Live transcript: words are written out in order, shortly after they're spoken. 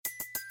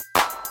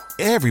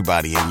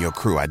Everybody in your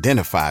crew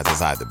identifies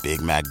as either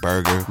Big Mac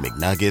Burger,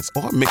 McNuggets,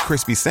 or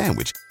McCrispy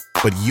Sandwich.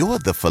 But you're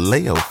the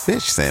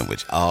Filet-O-Fish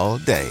Sandwich all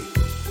day.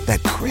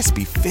 That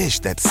crispy fish,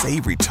 that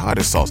savory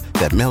tartar sauce,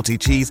 that melty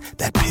cheese,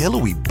 that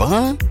pillowy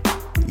bun.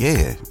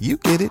 Yeah, you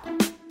get it.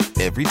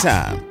 Every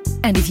time.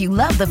 And if you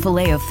love the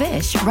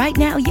Filet-O-Fish, right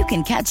now you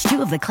can catch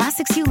two of the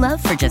classics you love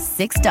for just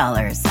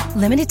 $6.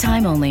 Limited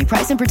time only.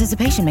 Price and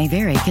participation may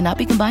vary. Cannot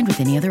be combined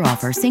with any other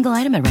offer. Single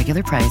item at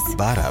regular price.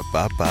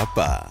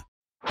 Ba-da-ba-ba-ba.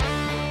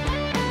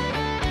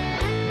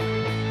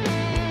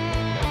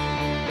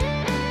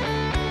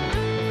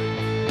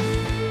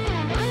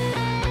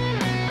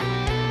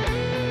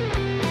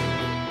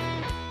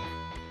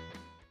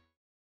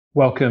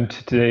 Welcome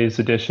to today's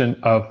edition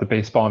of the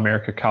Baseball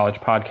America College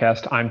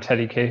Podcast. I'm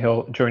Teddy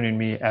Cahill. Joining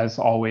me, as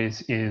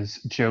always, is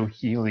Joe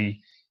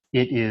Healy.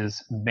 It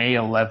is May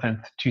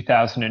 11th,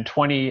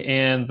 2020,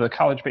 and the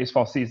college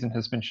baseball season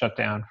has been shut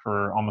down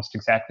for almost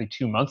exactly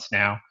 2 months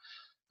now.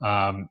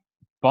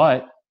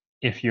 But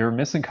if you're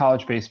missing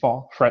college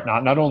baseball, fret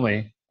not. Not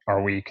only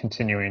are we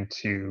continuing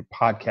to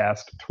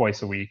podcast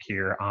twice a week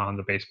here on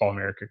the Baseball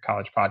America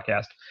College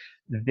Podcast,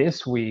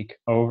 this week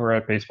over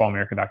at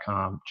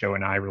baseballamerica.com, Joe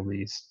and I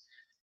released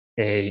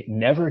a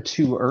never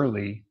too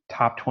early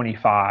top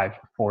 25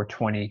 for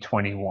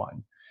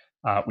 2021.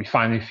 We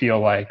finally feel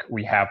like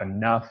we have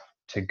enough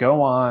to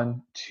go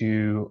on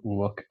to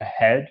look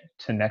ahead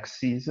to next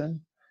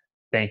season.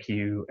 Thank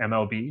you,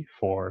 MLB,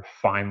 for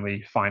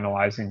finally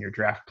finalizing your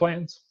draft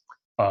plans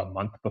a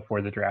month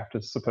before the draft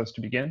is supposed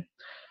to begin.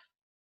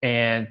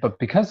 But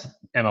because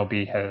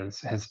MLB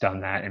has done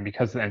that, and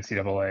because the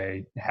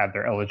NCAA had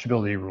their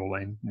eligibility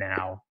ruling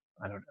now,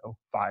 I don't know,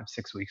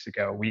 5-6 weeks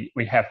ago,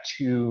 we have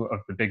two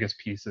of the biggest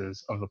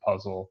pieces of the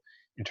puzzle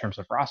in terms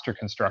of roster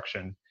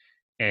construction.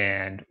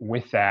 And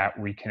with that,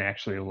 we can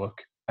actually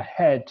look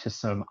ahead to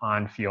some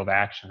on-field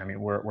action. I mean,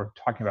 we're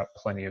talking about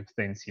plenty of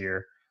things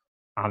here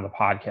on the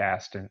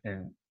podcast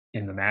and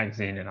in the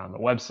magazine and on the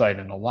website,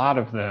 and a lot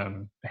of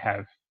them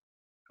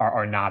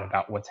are not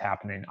about what's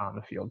happening on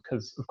the field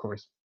because, of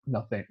course,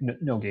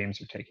 no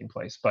games are taking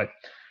place. But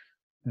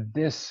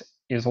this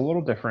is a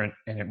little different,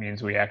 and it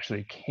means we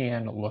actually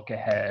can look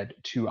ahead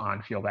to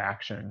on-field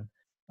action.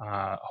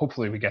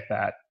 Hopefully we get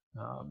that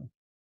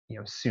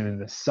soon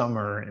this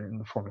summer in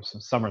the form of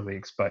some summer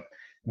leagues, but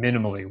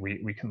minimally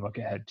we can look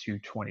ahead to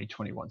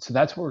 2021. So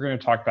that's what we're going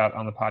to talk about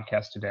on the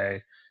podcast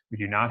today. We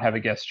do not have a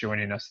guest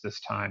joining us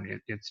this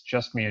time. It's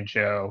just me and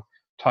Joe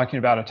talking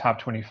about a top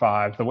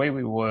 25 the way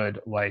we would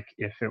like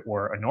if it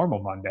were a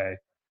normal Monday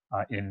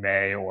in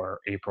May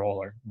or April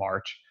or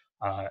March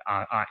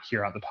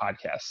here on the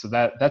podcast. So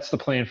that's the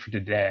plan for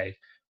today.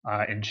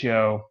 And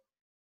Joe,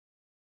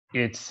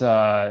 it's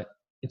an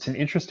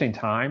interesting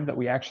time that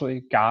we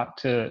actually got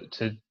to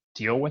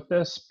deal with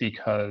this,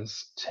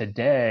 because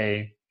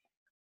today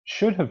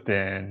should have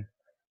been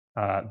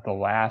the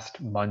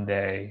last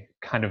Monday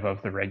kind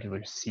of the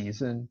regular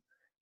season.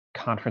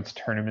 Conference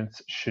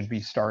tournaments should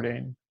be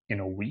starting in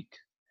a week.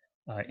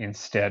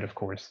 Instead, of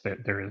course,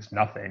 there is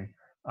nothing.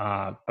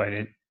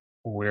 But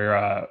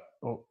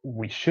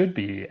we should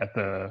be at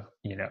the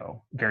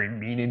very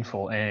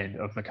meaningful end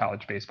of the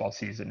college baseball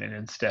season, and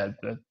instead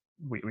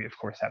we of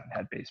course haven't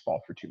had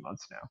baseball for 2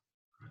 months now.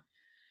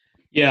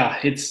 Yeah,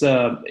 it's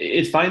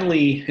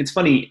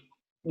funny.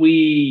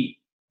 We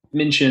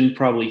mentioned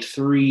probably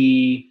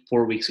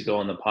 3-4 weeks ago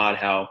on the pod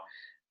how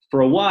for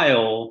a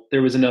while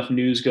there was enough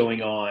news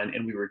going on,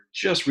 and we were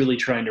just really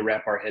trying to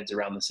wrap our heads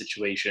around the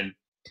situation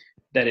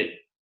that it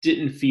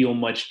didn't feel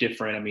much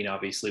different. I mean,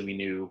 obviously we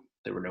knew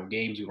there were no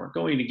games, we weren't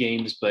going to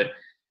games, but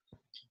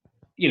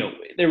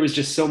there was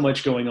just so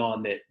much going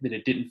on that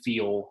it didn't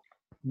feel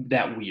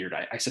that weird,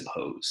 I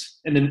suppose.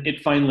 And then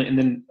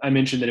I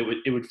mentioned that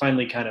it would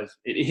finally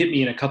it hit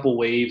me in a couple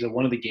waves. Of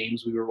one of the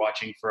games we were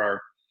watching for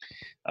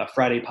our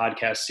Friday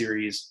podcast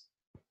series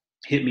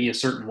hit me a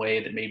certain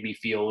way that made me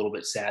feel a little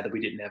bit sad that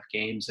we didn't have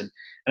games. And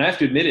I have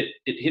to admit it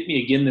hit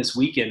me again this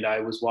weekend.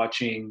 I was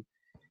watching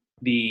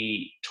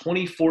the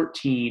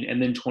 2014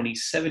 and then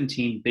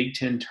 2017 Big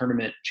Ten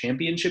tournament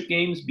championship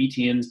games.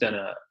 BTN's done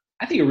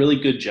I think a really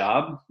good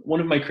job. One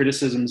of my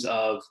criticisms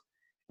of,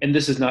 and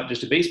this is not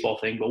just a baseball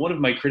thing, but one of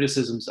my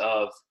criticisms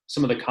of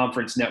some of the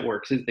conference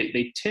networks is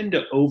they tend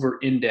to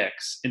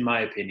over-index, in my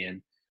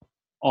opinion,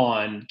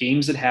 on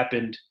games that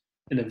happened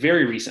in the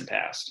very recent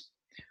past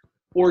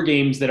or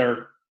games that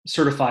are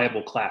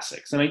certifiable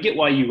classics. And I get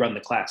why you run the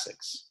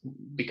classics,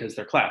 because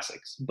they're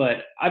classics.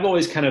 But I've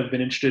always kind of been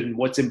interested in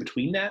what's in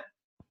between that.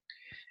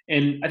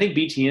 And I think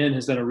BTN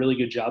has done a really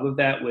good job of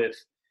that with,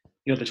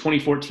 the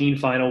 2014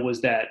 final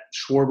was that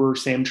Schwarber,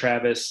 Sam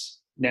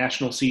Travis,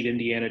 national seed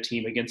Indiana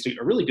team against a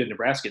really good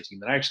Nebraska team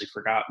that I actually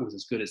forgot was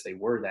as good as they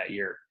were that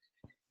year.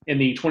 And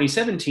the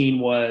 2017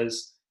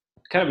 was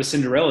kind of a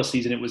Cinderella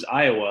season. It was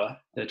Iowa,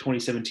 the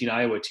 2017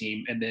 Iowa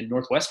team, and then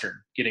Northwestern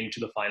getting to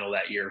the final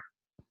that year.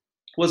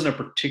 It wasn't a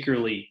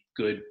particularly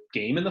good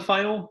game in the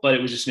final, but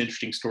it was just an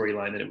interesting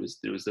storyline that it was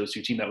those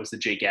two teams. That was the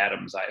Jake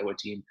Adams Iowa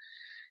team.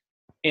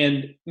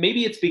 And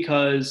maybe it's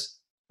because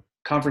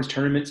conference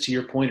tournaments, to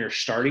your point, are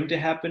starting to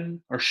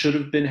happen or should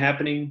have been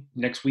happening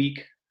next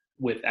week.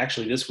 With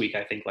actually this week,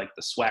 I think like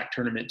the SWAC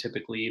tournament,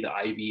 typically the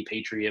Ivy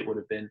Patriot would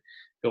have been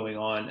going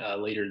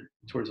on later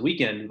towards the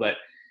weekend. But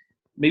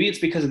maybe it's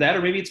because of that,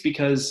 or maybe it's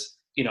because,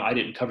 I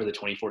didn't cover the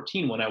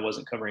 2014 one. I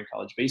wasn't covering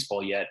college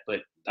baseball yet,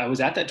 but I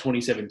was at that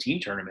 2017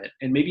 tournament.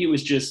 And maybe it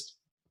was just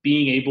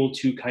being able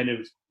to kind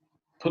of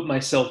put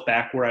myself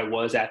back where I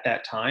was at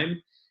that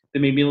time that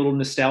made me a little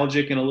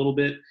nostalgic and a little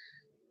bit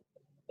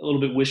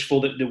wishful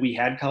that we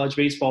had college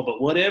baseball.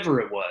 But whatever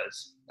it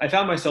was, I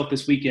found myself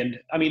this weekend,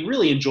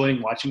 really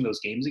enjoying watching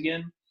those games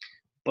again,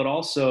 but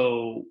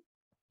also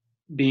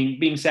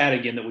being sad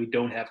again that we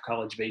don't have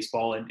college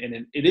baseball. And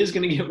it is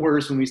going to get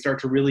worse when we start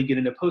to really get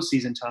into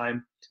postseason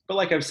time. But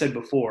like I've said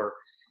before,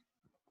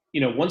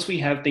 once we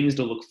have things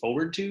to look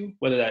forward to,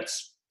 whether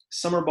that's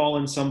summer ball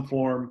in some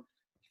form,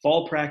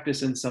 fall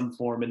practice in some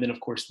form, and then of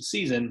course the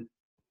season,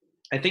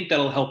 I think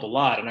that'll help a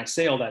lot. And I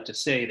say all that to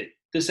say that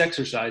this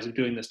exercise of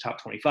doing this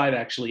top 25,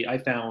 actually, I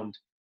found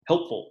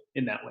helpful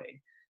in that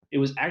way. It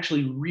was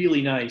actually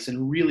really nice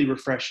and really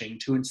refreshing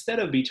to, instead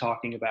of be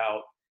talking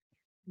about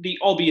the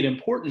albeit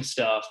important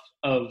stuff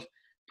of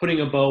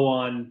putting a bow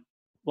on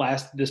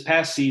this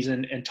past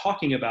season and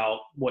talking about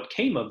what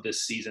came of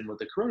this season with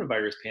the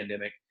coronavirus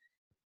pandemic,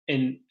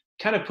 and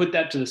kind of put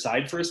that to the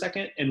side for a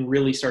second and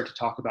really start to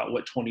talk about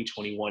what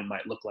 2021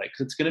 might look like.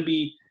 Because it's going to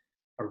be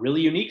a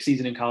really unique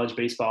season in college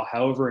baseball,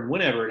 however and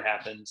whenever it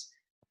happens.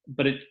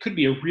 But it could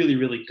be a really,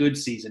 really good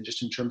season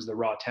just in terms of the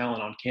raw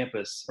talent on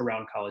campus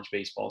around college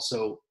baseball.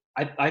 So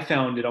I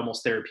found it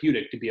almost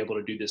therapeutic to be able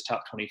to do this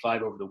top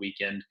 25 over the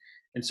weekend,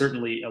 and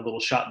certainly a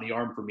little shot in the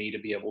arm for me to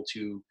be able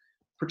to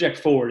project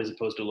forward as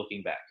opposed to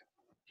looking back.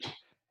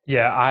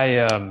 Yeah,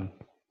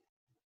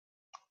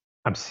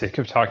 I'm sick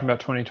of talking about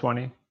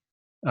 2020.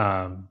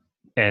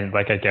 And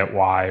like, I get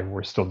why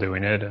we're still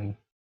doing it. And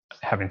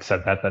having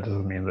said that, that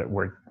doesn't mean that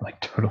we're like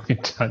totally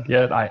done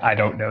yet. I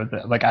don't know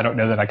that, like, I don't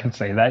know that I can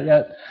say that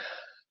yet,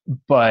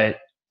 but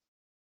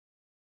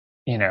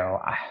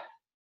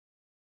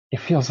it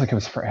feels like it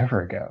was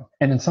forever ago.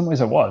 And in some ways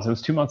it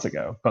was 2 months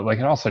ago, but like,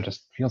 it also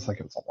just feels like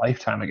it was a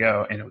lifetime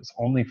ago, and it was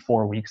only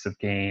 4 weeks of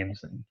games.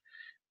 And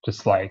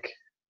just like,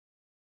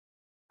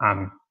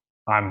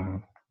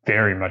 I'm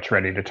very much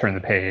ready to turn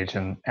the page.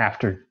 And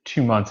after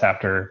 2 months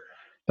after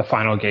the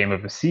final game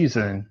of the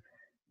season,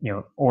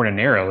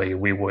 ordinarily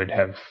we would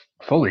have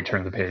fully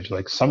turned the page.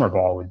 Like, summer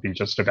ball would be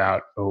just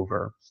about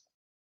over,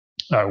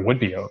 would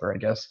be over, I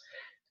guess.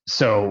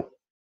 So,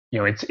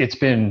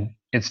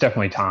 it's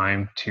definitely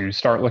time to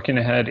start looking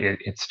ahead.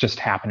 It's just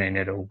happening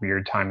at a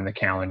weird time in the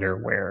calendar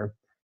where,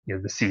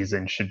 the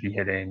season should be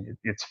hitting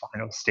its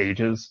final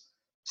stages.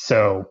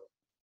 So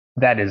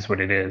that is what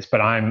it is.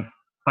 But I'm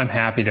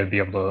happy to be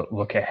able to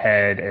look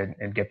ahead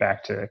and get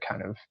back to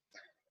kind of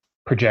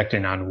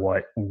projecting on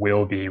what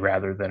will be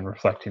rather than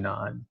reflecting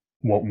on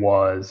what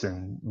was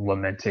and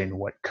lamenting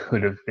what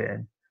could have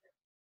been.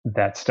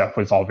 That stuff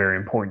was all very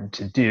important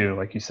to do,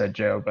 like you said,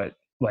 Joe, but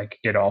like,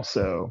 it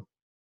also,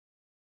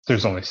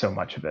 there's only so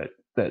much of it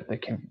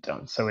that can be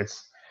done. So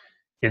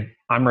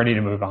I'm ready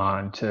to move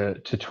on to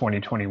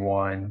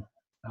 2021.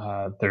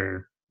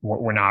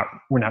 We're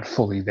not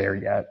fully there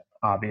yet,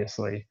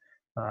 obviously.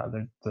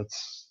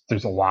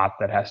 There's a lot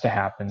that has to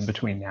happen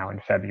between now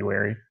and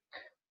February.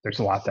 There's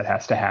a lot that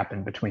has to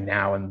happen between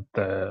now and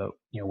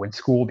when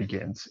school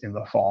begins in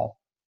the fall.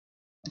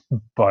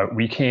 But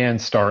we can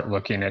start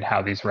looking at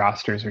how these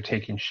rosters are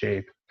taking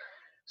shape.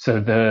 So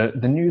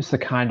the news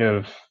that kind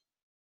of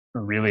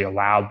really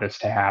allowed this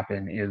to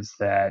happen is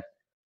that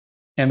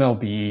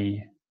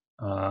MLB,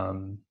 I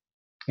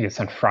guess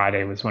on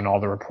Friday was when all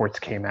the reports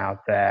came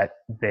out that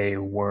they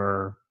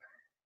were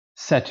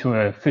set to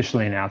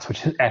officially announce,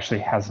 which actually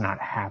has not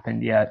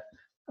happened yet.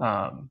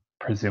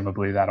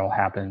 Presumably that'll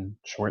happen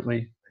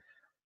shortly,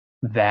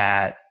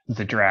 that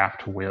the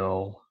draft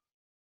will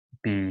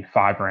be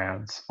 5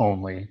 rounds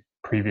only.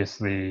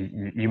 Previously,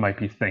 you might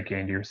be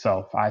thinking to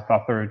yourself, I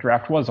thought the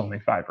draft was only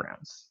 5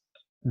 rounds.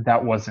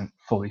 That wasn't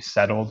fully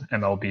settled.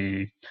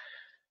 MLB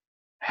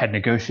had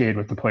negotiated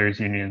with the players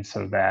union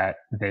so that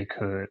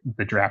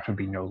the draft would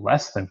be no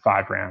less than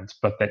 5 rounds,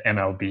 but that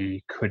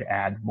MLB could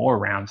add more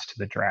rounds to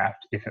the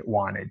draft if it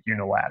wanted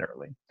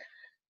unilaterally.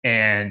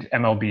 And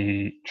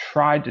MLB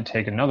tried to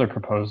take another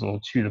proposal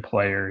to the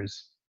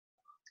players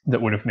that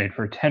would have made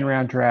for a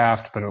 10-round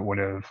draft, but it would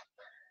have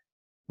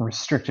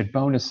restricted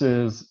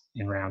bonuses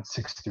in rounds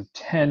 6 through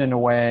 10 in a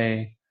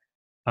way,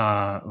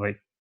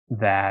 like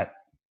that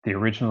the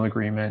original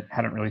agreement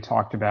hadn't really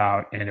talked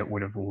about, and it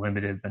would have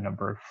limited the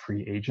number of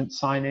free agent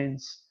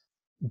signings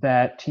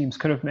that teams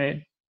could have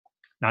made,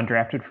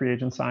 non-drafted free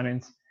agent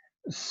signings.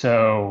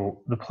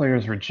 So the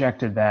players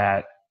rejected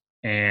that,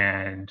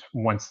 and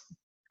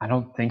I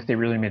don't think they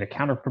really made a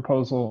counter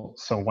proposal.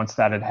 So once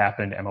that had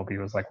happened, MLB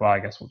was like, well, I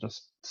guess we'll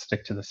just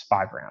stick to this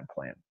 5-round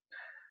plan.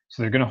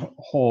 So they're going to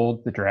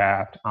hold the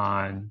draft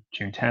on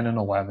June 10 and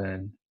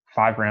 11,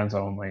 5 rounds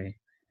only.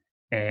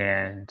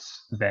 And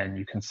then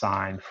you can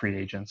sign free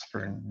agents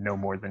for no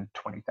more than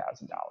 $20,000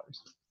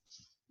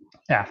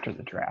 after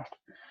the draft.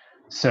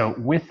 So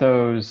with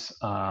those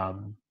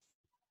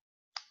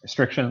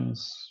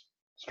restrictions,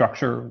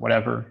 structure,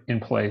 whatever in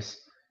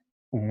place,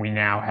 we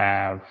now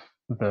have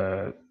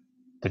the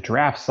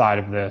draft side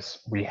of this.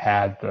 We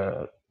had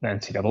the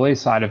NCAA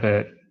side of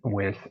it,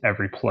 with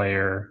every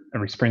player,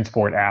 every spring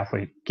sport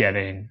athlete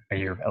getting a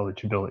year of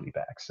eligibility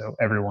back. So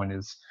everyone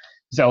is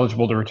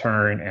eligible to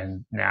return,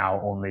 and now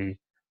only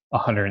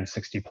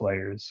 160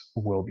 players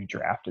will be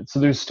drafted. So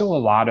there's still a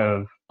lot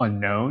of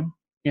unknown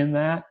in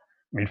that.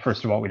 I mean,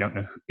 first of all, we don't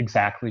know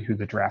exactly who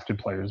the drafted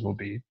players will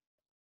be.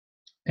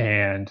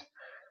 And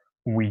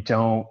we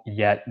don't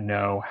yet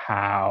know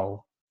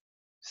how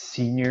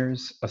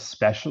seniors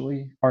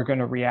especially are going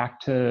to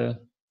react to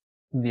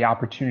the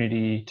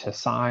opportunity to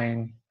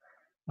sign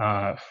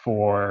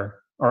for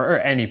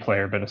any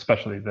player, but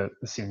especially the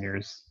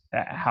seniors,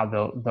 how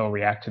they'll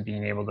react to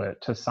being able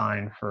to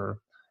sign for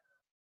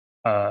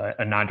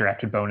a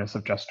non-drafted bonus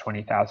of just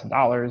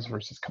 $20,000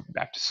 versus coming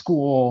back to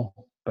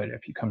school. But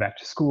if you come back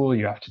to school,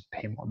 you have to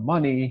pay more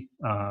money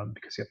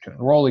because you have to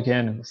enroll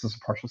again, and this is a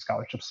partial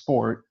scholarship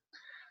sport.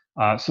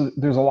 So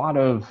there's a lot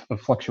of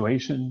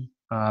fluctuation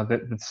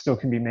that still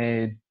can be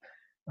made.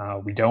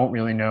 We don't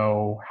really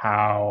know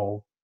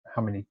how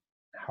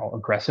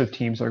aggressive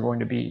teams are going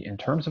to be in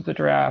terms of the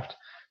draft.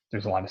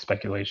 There's a lot of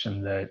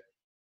speculation that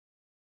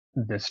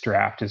this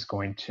draft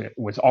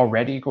was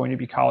already going to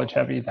be college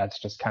heavy. That's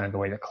just kind of the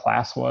way the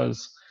class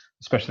was,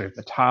 especially at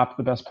the top.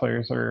 The best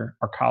players are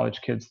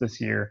college kids this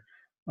year.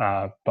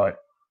 But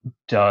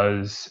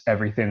does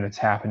everything that's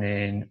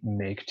happening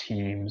make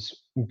teams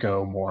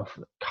go more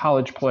for the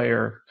college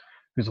player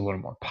who's a little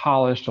more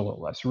polished, a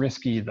little less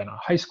risky than a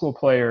high school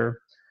player?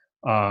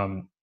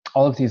 All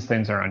of these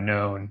things are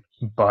unknown,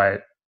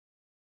 but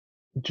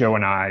Joe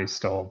and I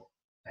still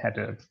had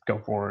to go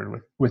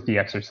forward with the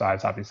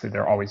exercise. Obviously,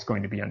 there are always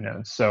going to be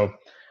unknowns. So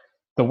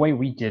the way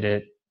we did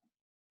it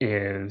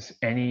is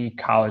any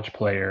college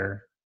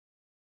player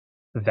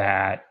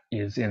that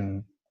is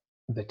in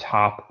the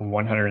top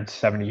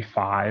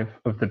 175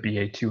 of the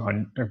BA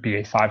 200 or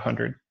BA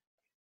 500,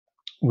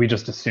 we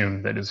just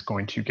assume that is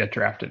going to get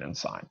drafted and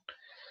sign.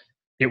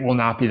 It will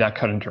not be that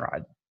cut and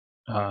dried.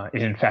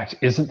 It, in fact,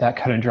 isn't that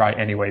cut and dry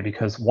anyway,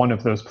 because one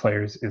of those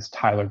players is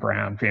Tyler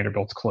Brown,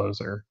 Vanderbilt's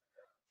closer,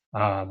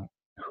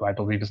 who I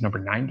believe is number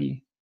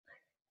 90.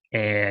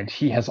 And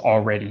he has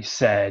already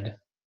said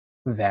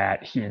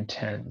that he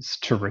intends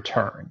to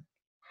return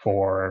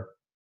for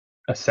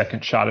a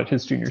second shot at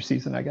his junior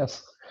season, I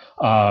guess.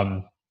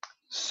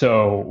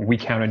 So we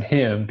counted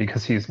him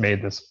because he's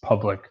made this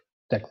public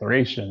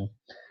declaration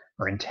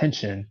or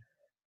intention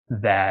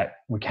that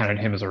we counted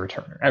him as a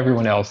returner.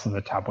 Everyone else in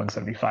the top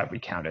 175 we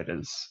counted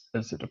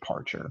as a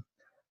departure.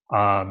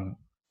 And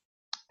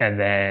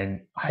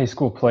then high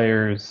school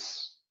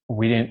players,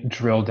 we didn't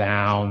drill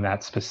down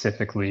that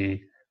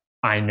specifically.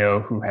 I know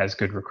who has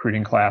good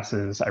recruiting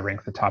classes. I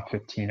ranked the top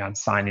 15 on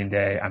signing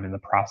day. I'm in the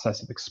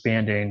process of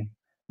expanding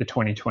the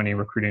 2020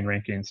 recruiting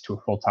rankings to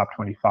a full top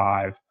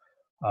 25.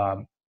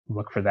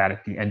 Look for that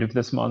at the end of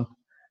this month.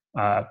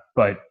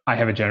 But I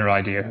have a general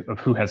idea of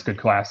who has good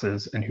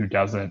classes and who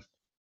doesn't.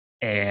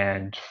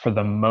 And for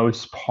the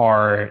most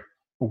part,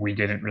 we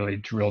didn't really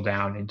drill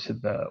down into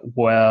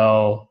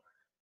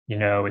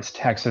is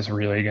Texas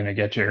really going to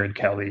get Jared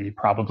Kelly?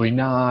 Probably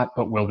not,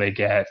 but will they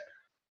get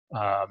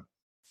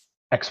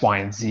X, Y,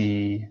 and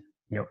Z?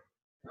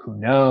 Who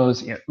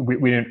knows?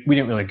 We didn't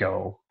really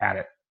go at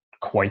it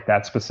quite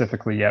that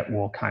specifically yet.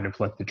 We'll kind of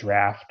let the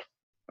draft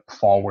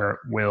fall where it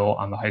will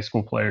on the high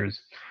school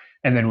players.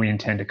 And then we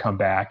intend to come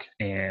back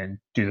and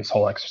do this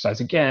whole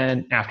exercise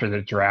again after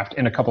the draft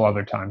and a couple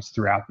other times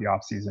throughout the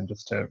offseason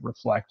just to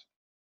reflect,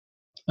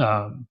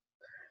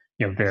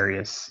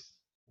 various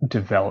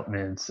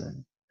developments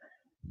and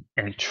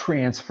any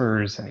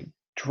transfers, any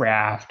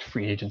draft,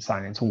 free agent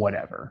signings,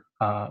 whatever.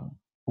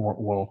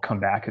 We'll come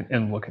back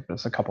and look at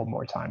this a couple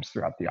more times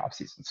throughout the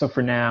offseason. So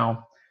for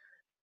now,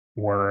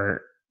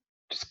 we're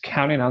just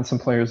counting on some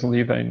players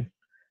leaving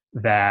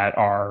that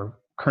are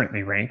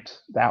currently ranked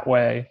that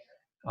way.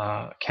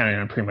 Counting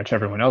on pretty much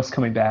everyone else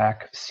coming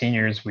back.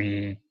 Seniors,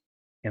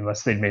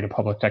 unless they'd made a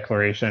public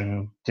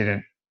declaration,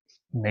 didn't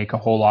make a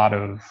whole lot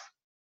of,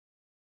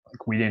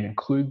 we didn't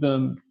include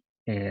them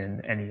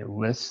in any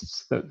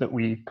lists that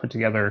we put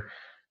together.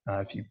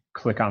 If you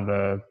click on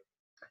the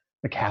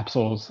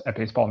capsules at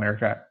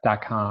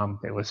baseballamerica.com,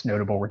 they list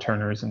notable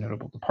returners and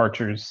notable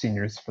departures.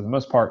 Seniors, for the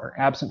most part, are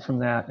absent from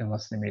that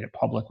unless they made it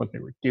public what they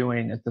were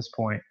doing at this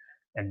point,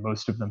 and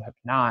most of them have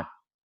not.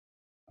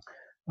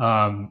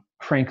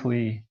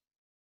 Frankly,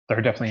 there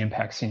are definitely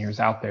impact seniors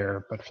out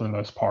there, but for the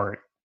most part,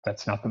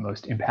 that's not the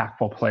most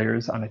impactful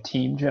players on a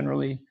team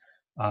generally.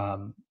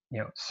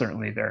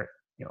 Certainly there,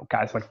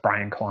 guys like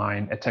Brian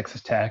Klein at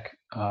Texas Tech,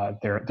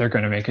 they're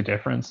going to make a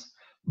difference,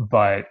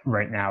 but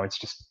right now it's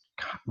just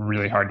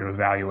really hard to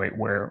evaluate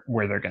where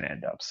they're going to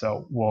end up.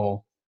 So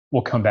we'll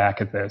come back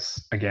at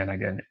this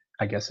again,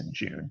 I guess in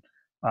June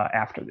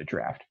after the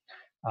draft.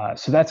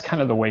 So that's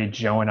kind of the way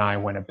Joe and I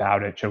went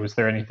about it. Joe, was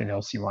there anything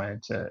else you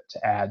wanted to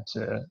add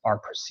to our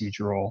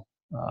procedural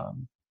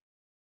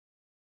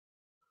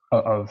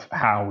of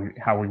how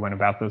we went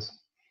about this?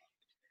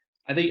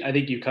 I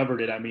think you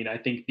covered it. I mean, I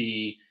think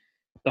the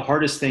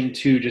hardest thing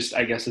too, just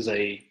I guess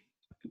to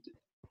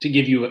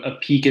give you a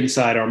peek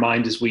inside our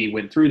mind as we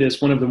went through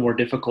this, one of the more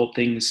difficult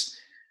things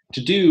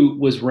to do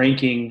was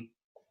ranking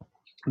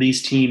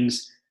these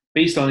teams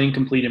based on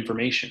incomplete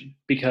information.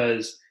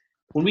 Because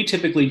when we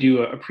typically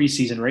do a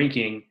preseason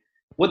ranking,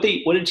 what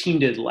a team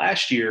did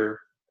last year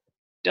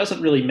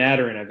doesn't really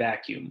matter in a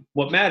vacuum.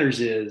 What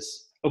matters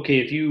is, okay,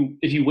 if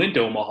you went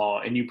to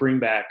Omaha and you bring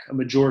back a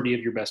majority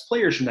of your best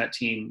players from that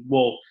team,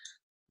 well,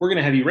 we're going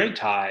to have you ranked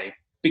high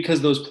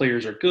because those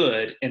players are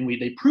good, and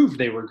they proved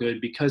they were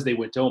good because they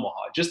went to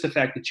Omaha. Just the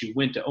fact that you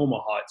went to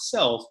Omaha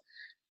itself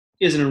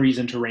isn't a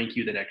reason to rank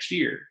you the next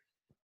year.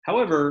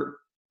 However,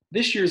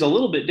 this year is a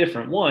little bit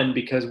different. One,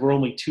 because we're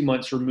only 2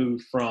 months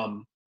removed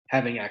from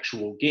having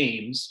actual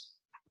games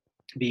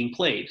being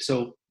played.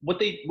 So what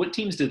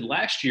teams did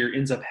last year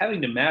ends up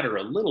having to matter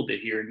a little bit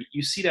here. And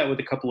you see that with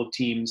a couple of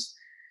teams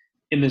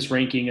in this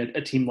ranking,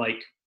 a team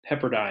like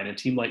Pepperdine, a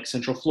team like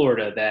Central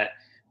Florida that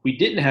we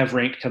didn't have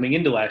ranked coming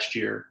into last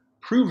year,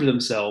 proved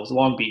themselves.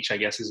 Long Beach, I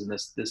guess, is in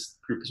this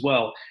group as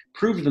well,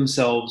 proved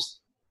themselves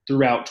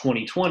throughout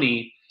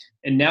 2020,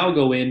 and now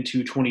go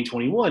into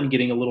 2021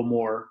 getting a little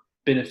more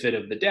benefit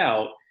of the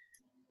doubt.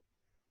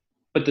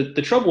 But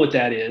the trouble with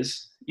that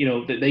is,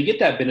 that they get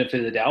that benefit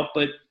of the doubt,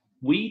 but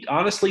we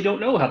honestly don't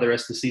know how the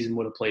rest of the season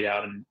would have played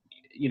out. And,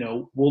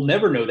 we'll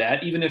never know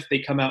that. Even if they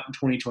come out in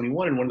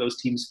 2021 and one of those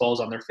teams falls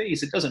on their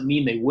face, it doesn't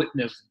mean they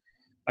wouldn't have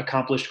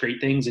accomplished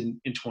great things in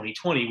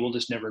 2020. We'll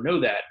just never know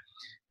that.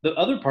 The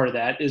other part of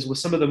that is with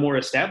some of the more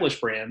established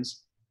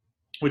brands,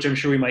 which I'm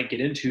sure we might get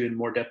into in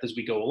more depth as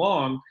we go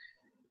along,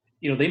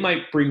 they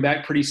might bring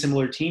back pretty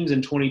similar teams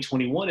in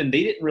 2021, and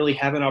they didn't really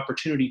have an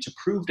opportunity to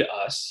prove to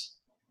us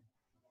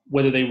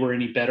whether they were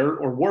any better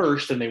or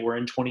worse than they were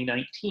in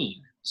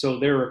 2019. So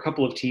there are a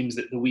couple of teams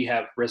that we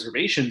have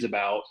reservations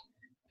about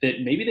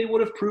that maybe they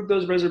would have proved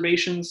those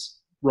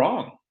reservations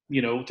wrong,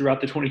 throughout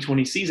the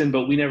 2020 season,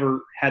 but we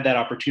never had that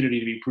opportunity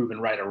to be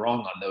proven right or wrong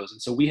on those.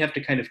 And so we have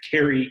to kind of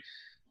carry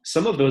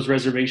some of those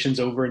reservations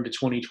over into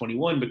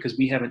 2021 because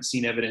we haven't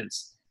seen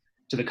evidence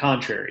to the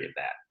contrary of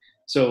that.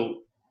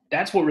 So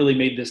that's what really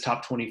made this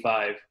top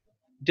 25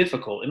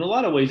 difficult. In a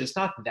lot of ways, it's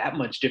not that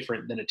much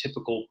different than a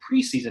typical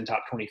preseason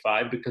top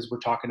 25 because we're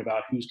talking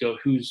about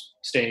who's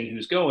staying,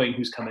 who's going,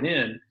 who's coming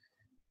in.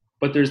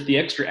 But there's the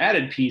extra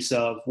added piece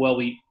of, well,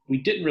 we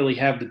didn't really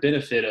have the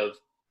benefit of,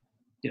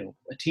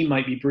 a team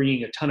might be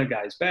bringing a ton of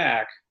guys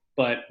back,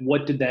 but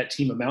what did that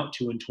team amount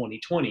to in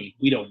 2020?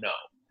 We don't know.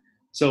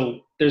 So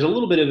there's a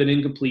little bit of an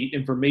incomplete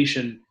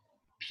information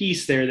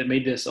piece there that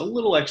made this a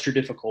little extra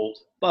difficult,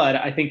 but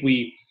I think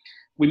we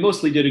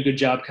mostly did a good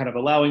job kind of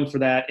allowing for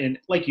that. And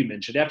like you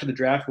mentioned, after the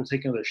draft, we'll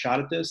take another shot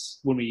at this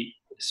when we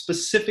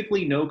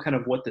specifically know kind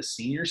of what the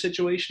senior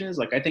situation is.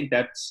 Like, I think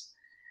that's,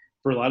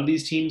 for a lot of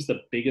these teams,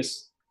 the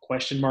biggest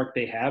question mark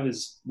they have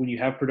is when you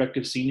have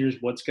productive seniors,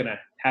 what's going to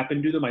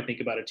happen to them? I think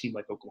about a team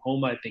like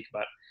Oklahoma. I think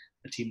about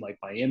a team like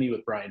Miami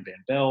with Brian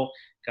Van Bell,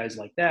 guys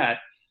like that.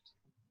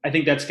 I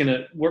think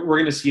we're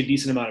going to see a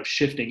decent amount of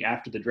shifting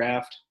after the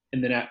draft.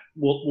 And then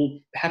we'll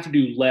have to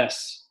do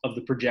less of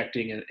the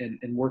projecting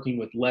and working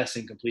with less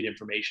incomplete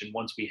information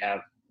once we have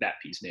that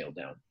piece nailed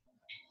down.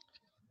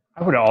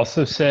 I would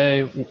also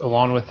say,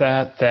 along with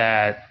that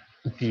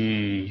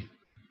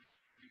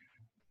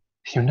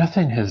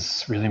nothing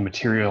has really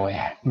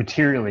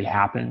materially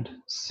happened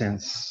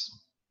since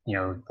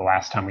the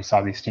last time we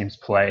saw these teams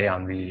play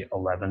on the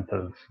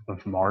 11th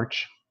of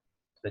March,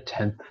 the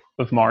 10th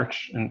of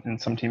March in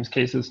some teams'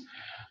 cases.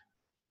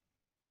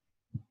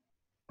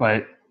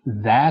 But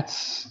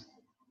that's,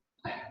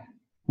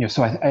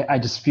 so I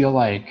just feel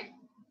like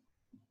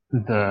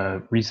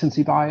the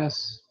recency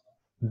bias,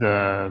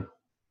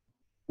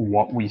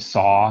 what we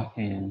saw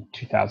in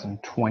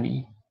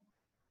 2020,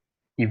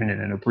 even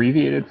in an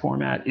abbreviated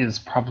format, is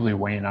probably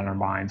weighing on our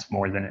minds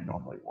more than it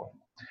normally would.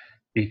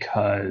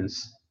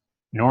 Because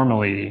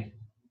normally,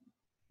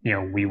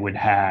 we would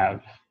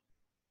have,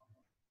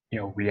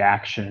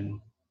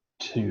 reaction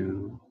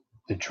to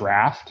the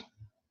draft.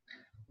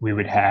 We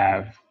would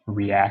have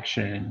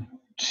reaction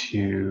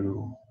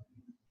to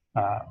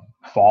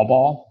fall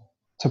ball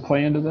to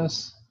play into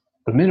this,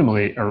 but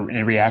minimally, or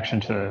in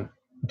reaction to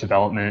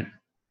development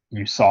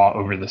you saw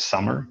over the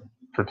summer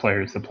for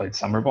players that played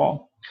summer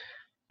ball.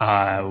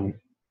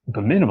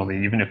 But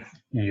minimally, even if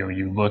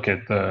you look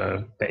at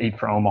the 8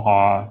 for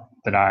Omaha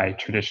that I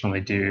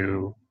traditionally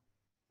do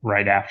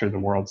right after the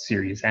World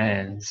Series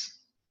ends,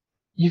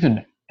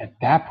 even at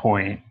that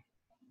point,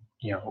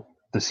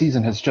 the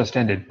season has just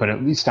ended, but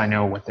at least I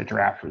know what the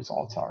draft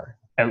results are.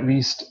 At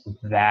least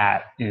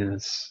that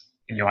is,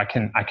 I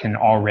can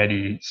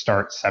already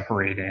start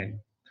separating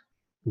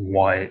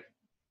what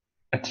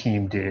a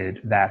team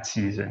did that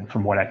season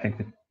from what I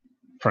think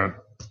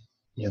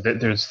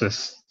there's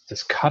this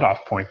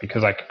cutoff point,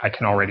 because I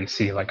can already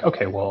see, like,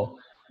 okay, well,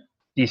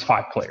 these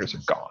 5 players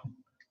are gone,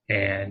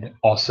 and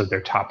also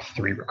their top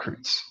 3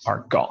 recruits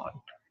are gone.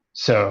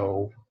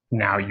 So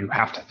now you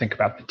have to think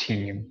about the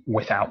team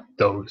without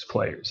those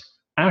players.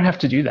 I don't have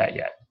to do that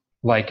yet.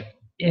 Like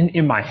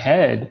in my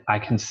head, I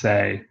can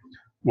say,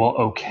 well,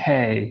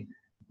 okay,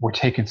 we're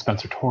taking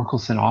Spencer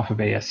Torkelson off of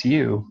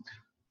ASU,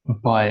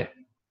 but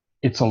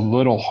it's a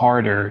little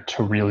harder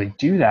to really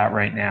do that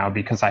right now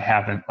because I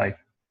haven't like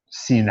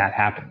seen that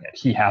happen yet.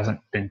 He hasn't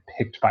been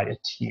picked by a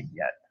team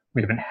yet.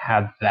 We haven't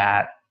had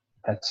that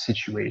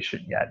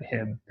situation yet.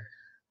 Him,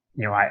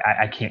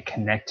 I can't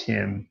connect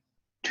him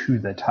to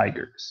the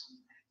Tigers.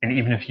 And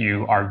even if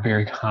you are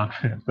very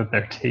confident that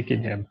they're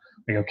taking him,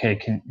 like,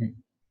 okay,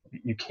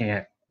 you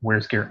can't,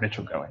 where's Garrett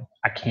Mitchell going?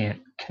 I can't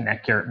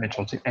connect Garrett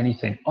Mitchell to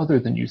anything other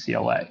than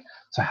UCLA.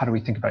 So how do we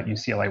think about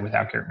UCLA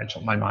without Garrett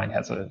Mitchell? My mind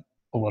has a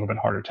little bit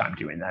harder time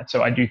doing that.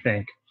 So I do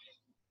think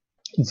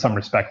in some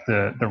respect,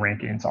 the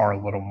rankings are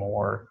a little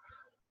more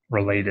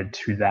related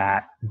to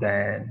that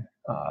than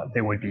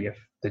they would be if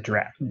the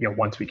draft,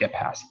 once we get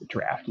past the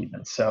draft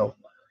even. So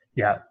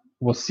yeah,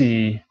 we'll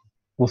see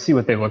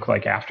what they look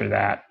like after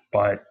that.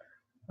 But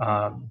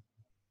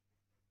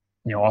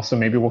also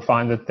maybe we'll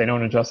find that they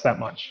don't adjust that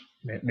much.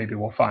 Maybe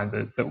we'll find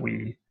that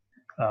we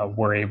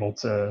were able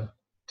to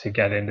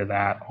get into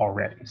that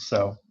already.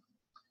 So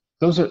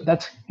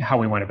that's how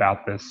we went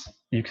about this.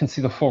 You can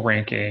see the full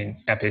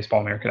ranking at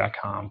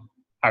baseballamerica.com.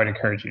 I would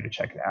encourage you to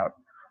check it out.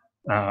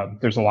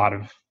 There's a lot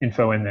of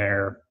info in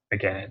there.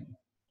 Again,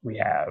 we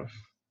have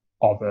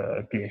all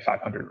the BA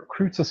 500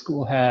 recruits a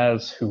school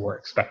has, who we're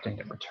expecting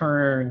to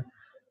return,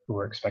 who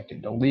we're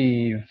expecting to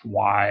leave,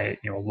 why,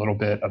 a little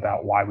bit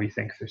about why we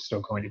think they're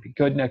still going to be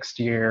good next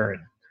year.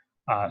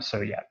 And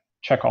so yeah,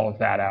 check all of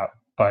that out.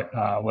 But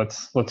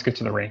let's get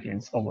to the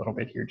rankings a little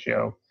bit here,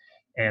 Joe.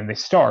 And they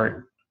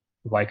start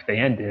like they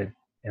ended,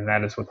 and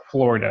that is with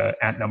Florida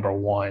at number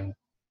 1.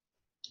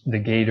 The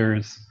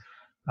Gators,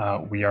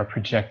 we are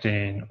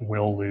projecting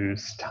will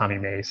lose Tommy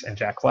Mace and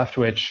Jack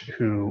Leftwich,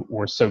 who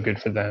were so good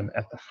for them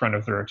at the front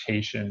of the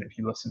rotation. If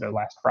you listen to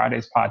last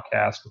Friday's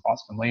podcast with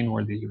Austin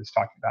Laneworthy, he was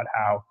talking about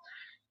how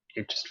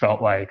it just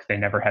felt like they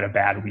never had a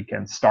bad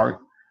weekend start.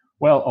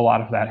 Well, a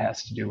lot of that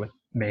has to do with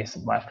Mace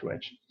and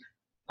Leftwich.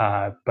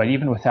 But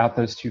even without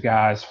those two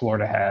guys,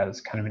 Florida has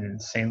kind of an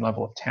insane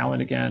level of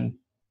talent again.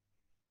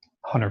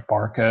 Hunter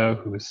Barco,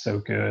 who was so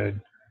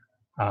good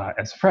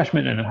as a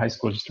freshman and in high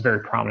school, just a very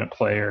prominent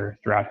player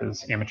throughout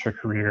his amateur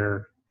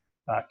career,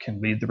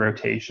 can lead the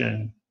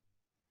rotation.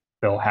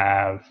 They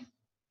have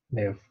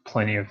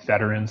plenty of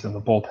veterans in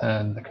the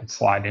bullpen that can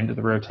slide into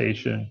the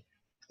rotation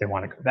if they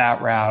want to go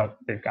that route.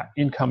 They've got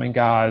incoming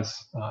guys.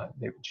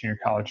 They have a junior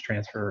college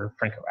transfer,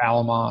 Franco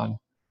Alamon,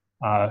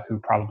 who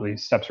probably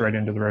steps right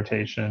into the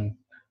rotation.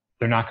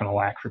 They're not going to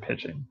lack for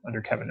pitching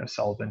under Kevin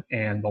O'Sullivan,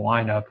 and the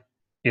lineup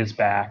is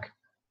back,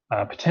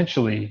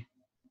 potentially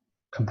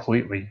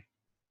completely.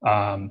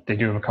 They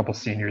do have a couple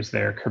seniors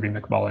there, Kirby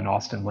McMullen,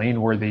 Austin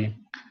Laneworthy.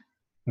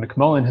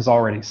 McMullen has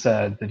already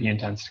said that he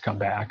intends to come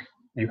back.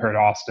 You heard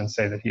Austin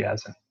say that he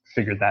hasn't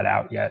figured that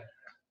out yet.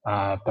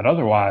 But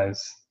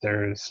otherwise,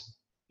 there's,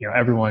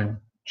 everyone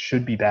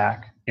should be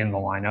back in the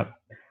lineup.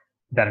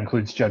 That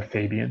includes Judd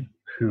Fabian,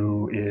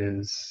 who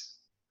is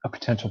a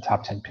potential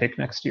top 10 pick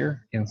next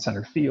year in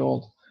center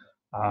field.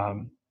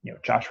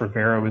 Josh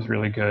Rivera was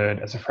really good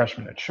as a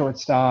freshman at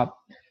shortstop.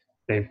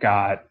 They've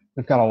got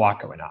a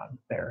lot going on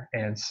there.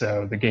 And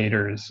so the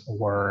Gators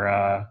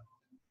were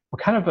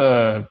kind of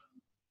a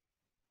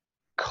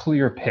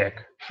clear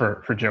pick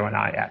for Joe and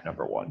I at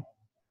number 1.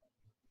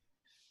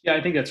 Yeah,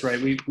 I think that's right.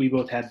 We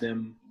both had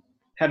them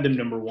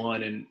number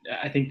 1. And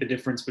I think the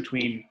difference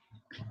between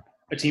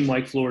a team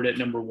like Florida at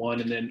number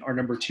 1 and then our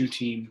number 2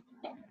 team,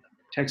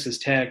 Texas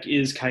Tech,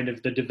 is kind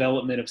of the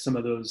development of some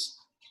of those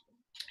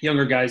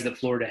younger guys that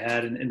Florida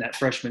had in that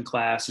freshman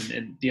class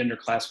and the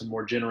underclassmen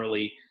more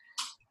generally,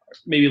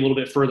 maybe a little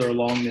bit further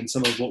along than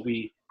some of what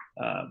we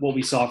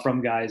saw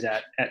from guys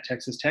at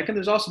Texas Tech. And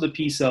there's also the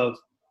piece of,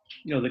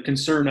 the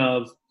concern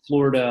of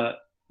Florida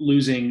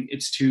losing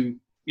its 2,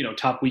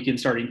 top weekend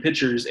starting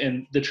pitchers,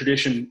 and the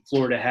tradition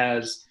Florida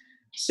has,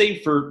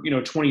 save for,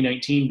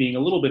 2019 being a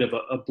little bit of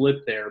a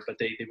blip there, but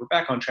they were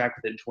back on track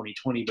within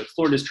 2020. But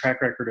Florida's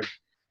track record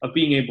of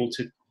being able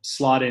to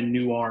slot in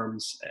new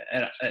arms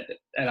at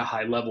a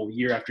high level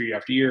year after year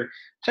after year.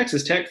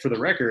 Texas Tech, for the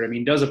record,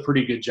 does a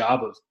pretty good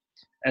job of,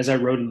 as I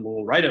wrote in a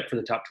little write-up for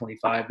the top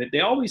 25, that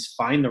they always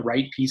find the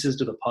right pieces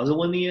to the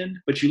puzzle in the end.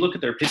 But you look at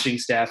their pitching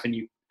staff, and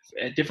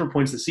at different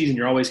points of the season,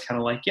 you're always kind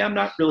of like, yeah, I'm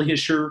not really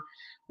sure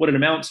what it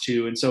amounts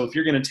to. And so if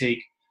you're going to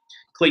take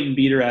Clayton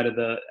Beater out of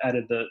that,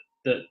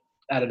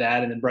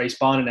 and then Bryce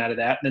Bonnin out of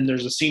that, and then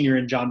there's a senior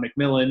in John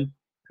McMillan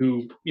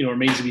who,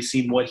 remains to be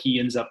seen what he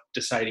ends up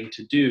deciding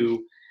to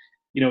do.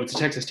 It's a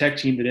Texas Tech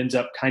team that ends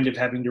up kind of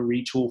having to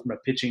retool from a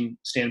pitching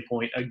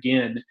standpoint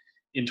again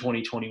in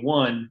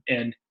 2021.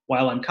 And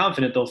while I'm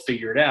confident they'll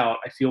figure it out,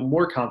 I feel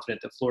more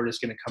confident that Florida's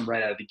going to come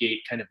right out of the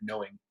gate kind of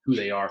knowing who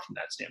they are from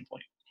that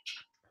standpoint.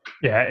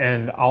 Yeah,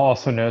 and I'll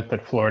also note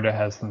that Florida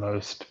has the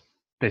most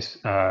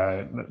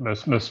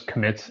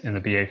commits in the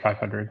BA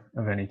 500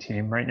 of any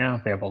team right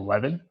now. They have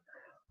 11.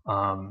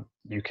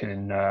 You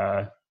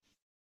can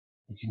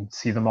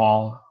see them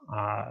all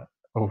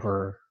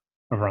over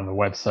over on the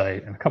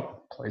website and a couple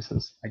of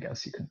places, I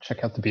guess. You can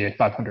check out the BA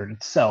 500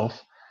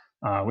 itself,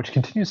 which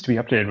continues to be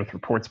updated with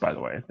reports, by the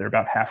way. They're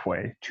about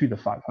halfway to the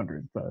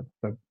 500.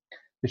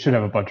 They should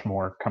have a bunch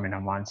more coming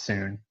online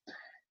soon.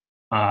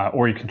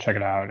 Or you can check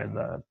it out in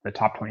the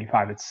top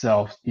 25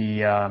 itself.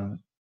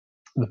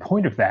 The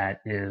point of that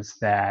is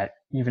that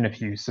even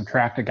if you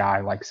subtract a guy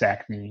like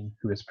Zach Veen,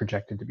 who is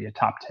projected to be a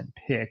top 10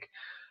 pick,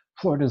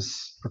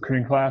 Florida's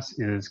recruiting class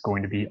is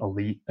going to be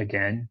elite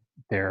again.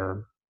 They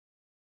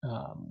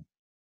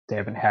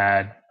haven't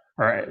had,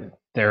 or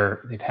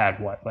they've had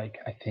what, like,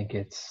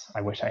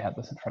 I wish I had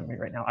this in front of me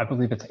right now. I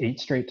believe it's 8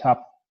 straight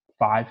top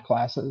 5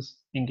 classes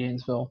in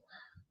Gainesville.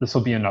 This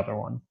will be another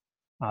one.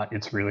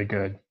 It's really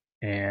good.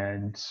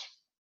 And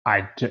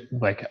they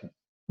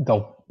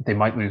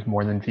might lose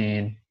more than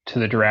Veen to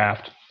the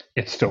draft.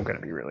 It's still going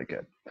to be really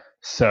good.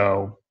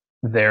 So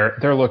they're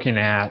looking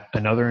at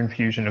another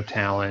infusion of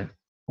talent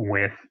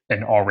with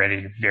an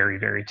already very,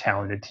 very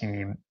talented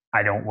team.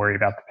 I don't worry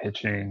about the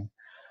pitching.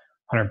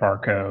 Hunter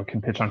Barco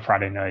can pitch on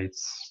Friday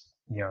nights.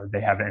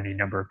 They have any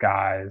number of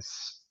guys,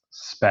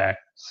 Speck,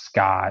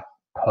 Scott,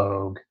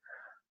 Pogue,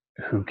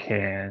 who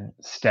can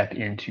step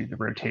into the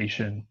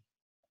rotation,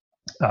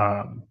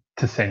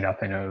 to say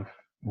nothing of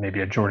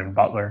maybe a Jordan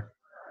Butler.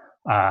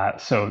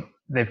 So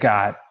they've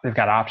got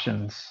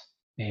options,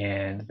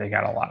 and they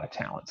got a lot of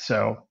talent.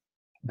 So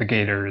the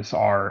Gators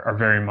are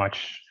very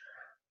much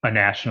a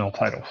national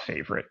title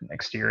favorite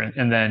next year.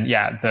 And then,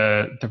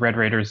 the Red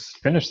Raiders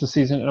finished the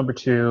season at number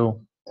 2.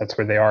 That's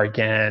where they are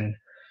again.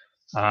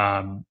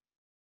 There's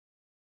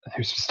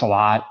just a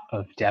lot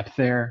of depth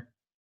there.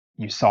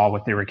 You saw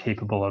what they were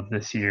capable of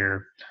this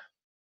year.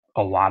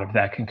 A lot of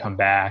that can come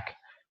back.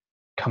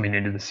 Coming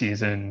into the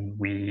season,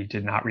 we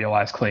did not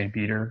realize Clayton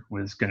Beater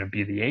was going to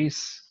be the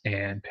ace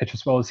and pitch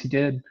as well as he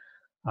did.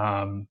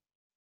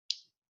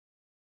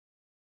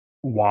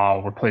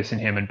 While replacing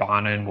him and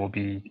Bonin will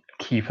be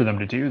key for them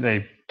to do,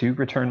 they do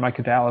return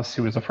Micah Dallas,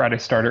 who was a Friday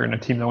starter in a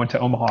team that went to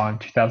Omaha in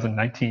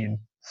 2019.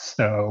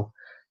 So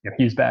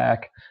he's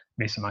back.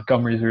 Mason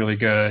Montgomery's really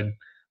good.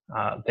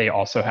 They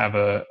also have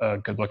a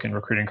good-looking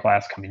recruiting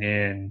class coming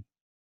in.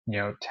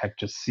 Tech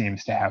just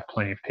seems to have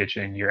plenty of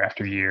pitching year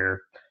after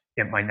year.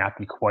 It might not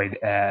be quite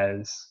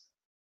as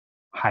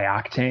high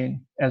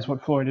octane as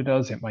what Florida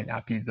does. It might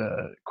not be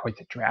quite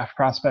the draft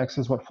prospects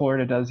as what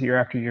Florida does year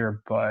after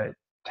year, but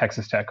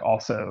Texas Tech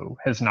also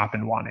has not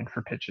been wanting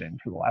for pitching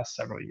for the last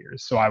several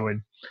years. So I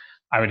would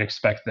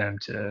expect them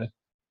to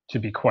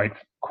be quite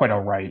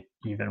all right,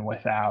 even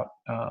without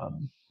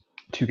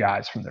 2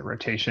 guys from the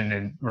rotation,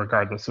 and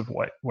regardless of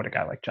what a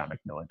guy like John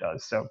McMillan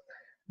does. So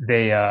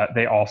they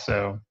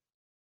also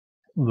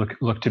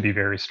look to be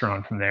very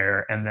strong from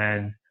there. And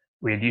then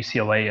we had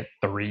UCLA at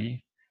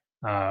 3,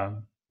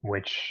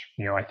 which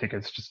I think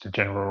is just a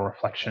general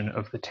reflection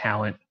of the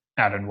talent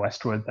out in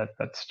Westwood.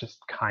 That's just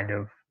kind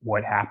of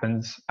what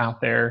happens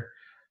out there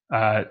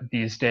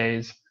these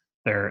days.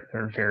 They're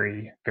a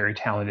very, very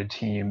talented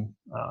team,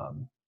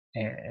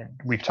 and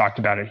we've talked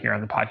about it here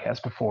on the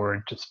podcast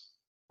before. Just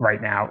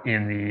right now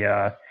in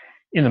the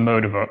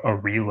mode of a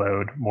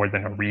reload more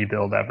than a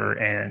rebuild ever,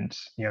 and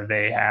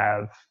they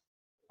have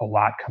a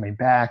lot coming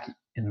back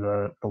in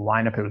the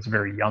lineup. It was a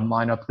very young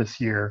lineup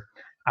this year,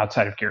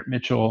 outside of Garrett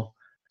Mitchell.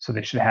 So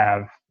they should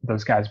have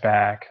those guys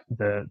back.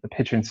 The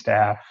pitching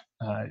staff,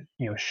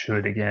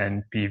 should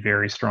again be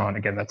very strong.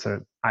 Again,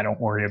 I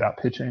don't worry about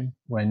pitching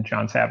when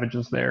John Savage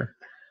is there.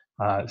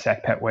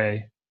 Zach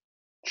Petway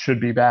should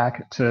be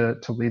back to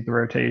lead the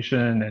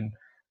rotation, and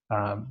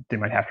they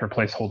might have to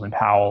replace Holden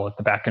Powell at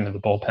the back end of the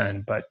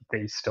bullpen, but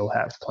they still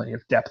have plenty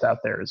of depth out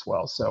there as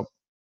well. So,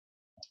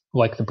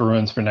 like the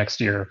Bruins for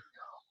next year,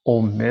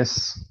 Ole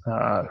Miss,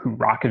 who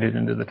rocketed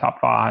into the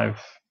top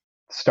 5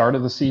 start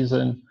of the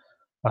season,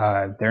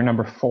 they're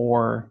number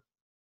 4.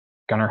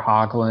 Gunnar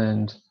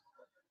Hoglund,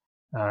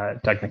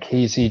 Doug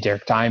Nikhazy,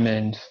 Derek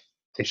Diamond,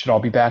 they should all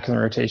be back in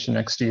the rotation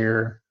next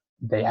year.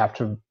 They have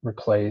to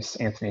replace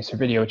Anthony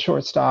Servideo at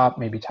shortstop,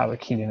 maybe Tyler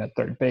Keenan at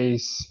third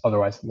base.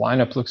 Otherwise, the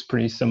lineup looks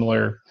pretty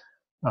similar.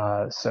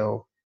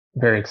 So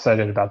very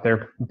excited about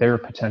their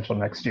potential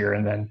next year.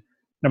 And then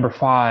number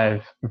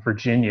 5,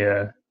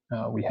 Virginia,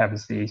 we have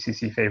as the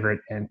ACC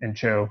favorite. And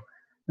Joe,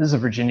 this is a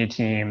Virginia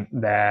team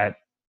that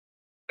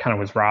kind of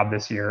was robbed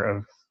this year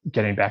of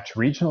getting back to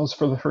regionals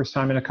for the first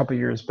time in a couple of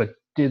years, but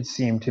did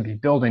seem to be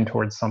building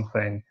towards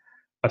something,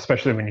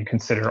 especially when you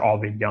consider all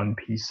the young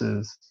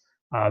pieces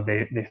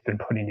they've been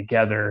putting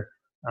together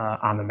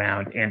on the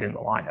mound and in the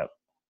lineup.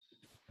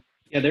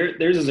 Yeah,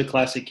 theirs is a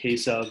classic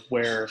case of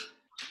where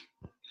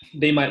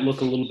they might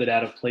look a little bit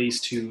out of place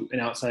to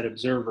an outside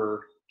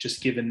observer,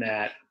 just given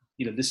that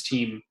this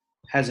team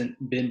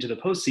hasn't been to the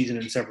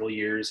postseason in several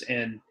years.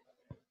 And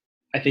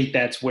I think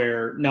that's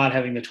where not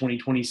having the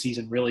 2020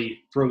 season really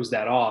throws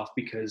that off,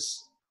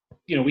 because,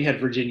 we had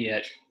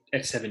Virginia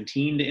at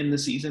 17 to end the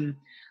season.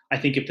 I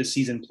think if the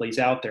season plays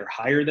out, they're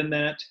higher than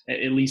that,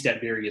 at least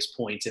at various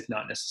points, if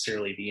not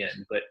necessarily the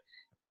end. But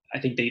I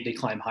think they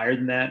climb higher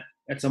than that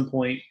at some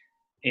point,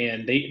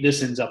 and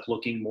this ends up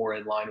looking more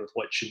in line with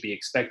what should be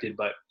expected.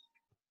 But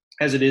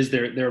as it is,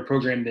 they're a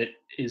program that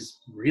is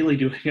really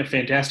doing a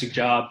fantastic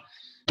job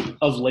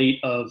of late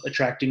of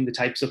attracting the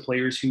types of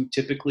players who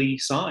typically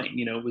sign.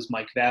 It was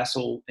Mike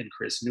Vassell and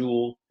Chris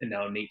Newell, and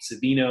now Nate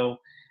Savino.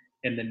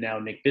 And then now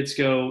Nick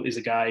Bitsko is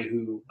a guy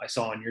who I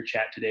saw in your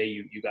chat today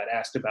you got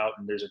asked about,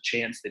 and there's a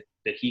chance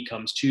that he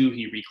comes too.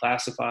 He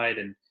reclassified,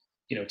 and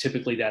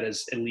typically that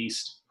is at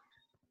least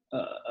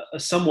a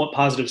somewhat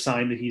positive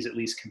sign that he's at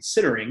least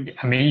considering.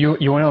 I mean,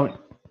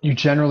 you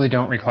generally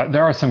don't reclassify.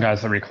 There are some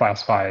guys that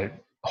reclassify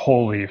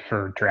wholly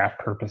for draft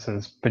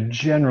purposes, but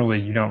generally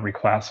you don't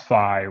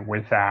reclassify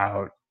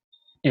without,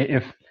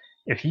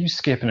 if you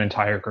skip an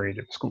entire grade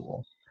at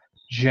school,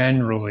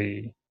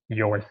 generally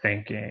you're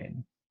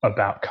thinking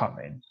about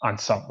coming on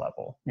some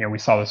level. We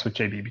saw this with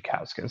JB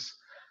Bukowskis,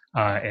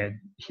 and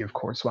he of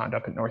course wound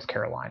up in North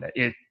Carolina.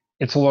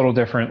 It's a little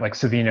different. Like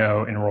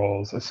Savino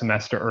enrolls a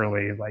semester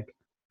early. Like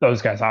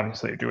those guys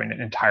obviously are doing it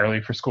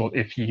entirely for school.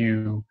 If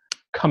you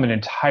come an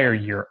entire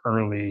year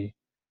early,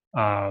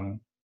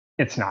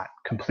 it's not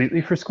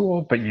completely for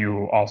school, but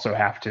you also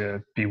have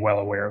to be well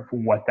aware of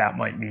what that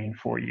might mean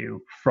for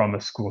you from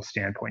a school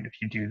standpoint if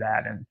you do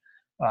that. And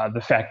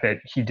the fact that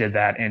he did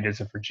that and is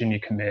a Virginia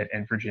commit,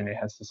 and Virginia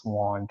has this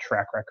long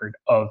track record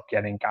of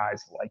getting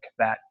guys like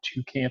that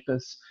to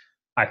campus,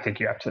 I think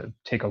you have to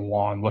take a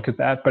long look at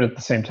that. But at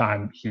the same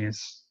time,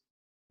 he's,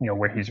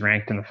 where he's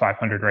ranked in the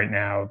 500 right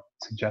now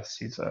suggests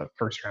he's a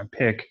first-round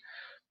pick,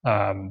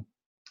 and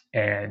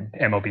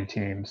MLB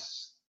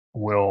teams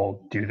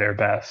will do their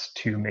best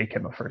to make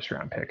him a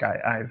first-round pick.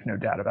 I have no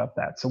doubt about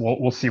that. So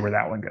we'll see where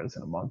that one goes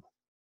in a month.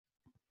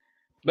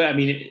 But I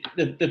mean,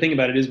 the thing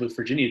about it is with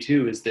Virginia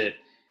too is that,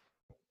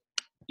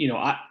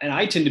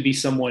 I tend to be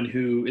someone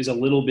who is a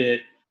little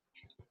bit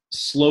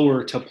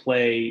slower to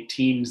play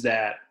teams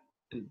that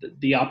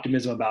the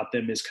optimism about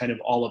them is kind of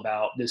all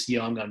about this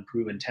young,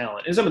 unproven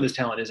talent. And some of this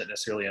talent isn't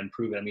necessarily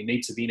unproven. I mean,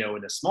 Nate Savino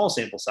in a small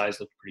sample size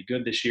looked pretty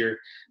good this year.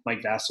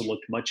 Mike Vassell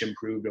looked much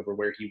improved over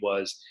where he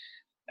was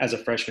as a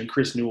freshman.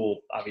 Chris Newell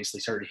obviously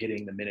started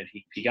hitting the minute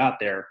he got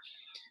there.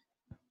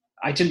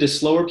 I tend to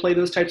slower play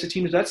those types of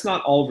teams. That's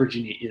not all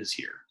Virginia is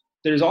here.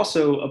 There's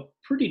also a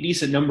pretty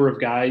decent number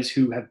of guys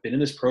who have been in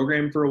this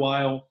program for a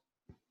while,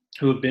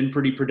 who have been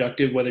pretty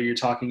productive, whether you're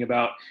talking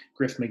about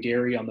Griff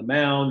McGarry on the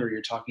mound or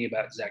you're talking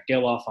about Zach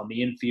Geloff on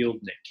the infield,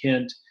 Nick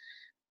Kent.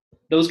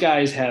 Those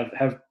guys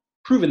have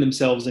proven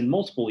themselves in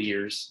multiple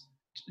years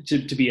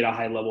to be at a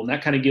high level, and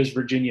that kind of gives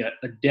Virginia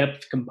a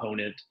depth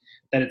component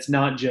that it's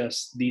not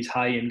just these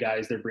high-end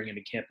guys they're bringing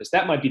to campus.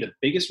 That might be the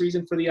biggest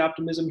reason for the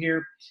optimism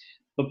here.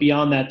 But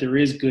beyond that, there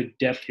is good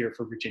depth here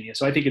for Virginia.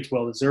 So I think it's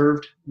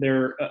well-deserved.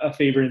 They're a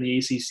favorite in the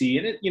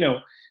ACC.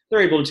 And,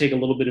 they're able to take a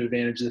little bit of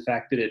advantage of the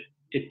fact that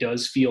it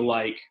does feel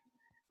like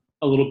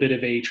a little bit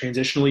of a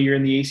transitional year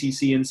in the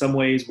ACC in some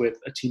ways, with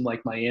a team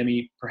like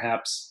Miami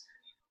perhaps,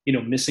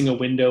 missing a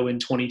window in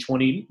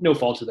 2020. No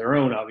fault of their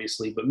own,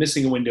 obviously, but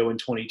missing a window in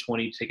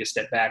 2020 to take a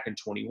step back in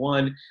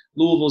 21.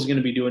 Louisville's going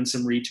to be doing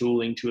some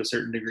retooling to a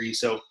certain degree.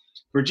 So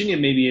Virginia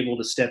may be able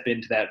to step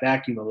into that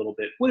vacuum a little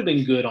bit. Would have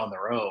been good on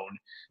their own,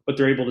 but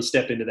they're able to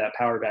step into that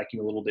power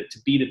vacuum a little bit to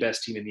be the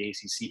best team in the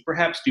ACC,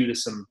 perhaps due to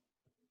some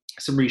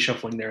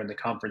reshuffling there in the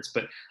conference.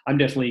 But I'm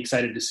definitely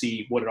excited to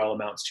see what it all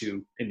amounts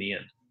to in the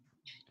end.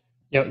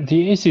 Yeah,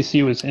 the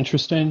ACC was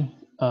interesting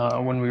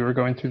when we were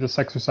going through this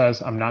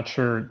exercise. I'm not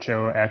sure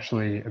Joe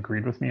actually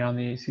agreed with me on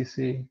the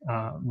ACC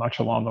much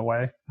along the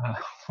way.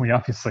 We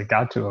obviously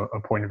got to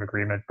a point of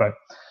agreement, but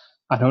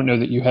I don't know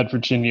that you had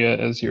Virginia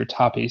as your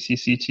top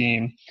ACC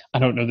team. I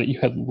don't know that you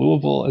had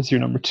Louisville as your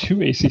number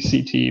 2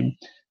 ACC team.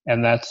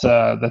 And that's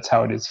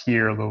how it is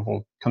here.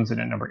 Louisville comes in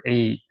at number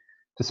 8,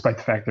 despite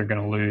the fact they're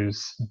going to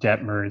lose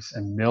Detmers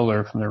and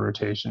Miller from their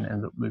rotation,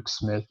 and that Luke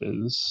Smith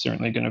is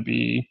certainly going to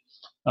be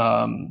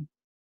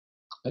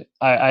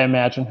I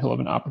imagine he'll have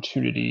an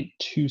opportunity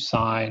to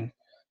sign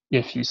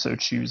if he so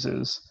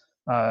chooses,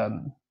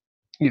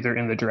 either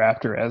in the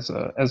draft or as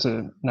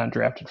a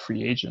non-drafted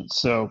free agent.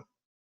 So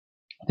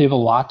they have a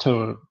lot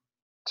to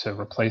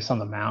replace on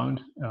the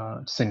mound,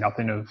 to say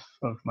nothing of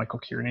Michael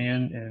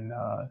Kiernan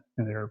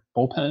in their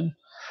bullpen.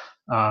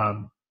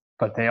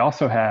 But they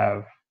also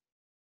have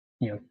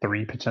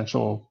 3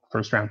 potential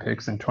first-round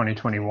picks in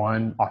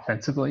 2021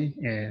 offensively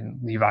in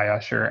Levi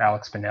Usher,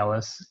 Alex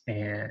Binelas,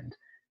 and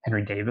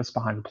Henry Davis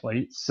behind the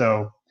plate.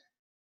 So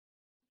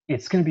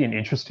it's going to be an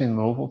interesting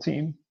Louisville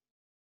team.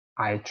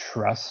 I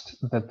trust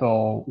that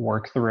they'll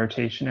work the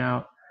rotation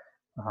out.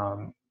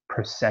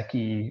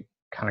 Prosecki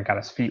kind of got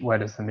his feet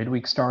wet as the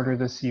midweek starter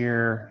this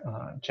year.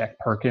 Jack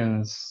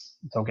Perkins,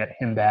 they'll get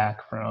him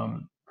back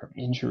from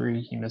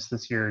injury. He missed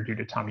this year due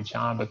to Tommy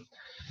John, but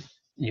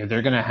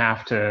they're going to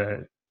have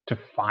to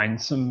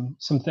find some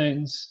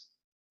things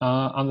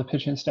on the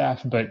pitching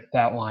staff. But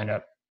that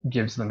lineup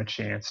gives them a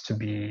chance to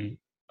be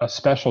a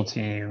special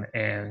team,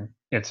 and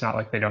it's not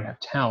like they don't have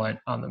talent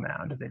on the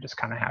mound. They just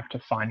kind of have to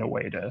find a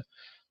way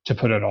to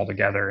put it all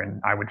together.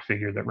 And I would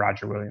figure that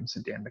Roger Williams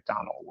and Dan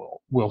McDonald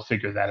will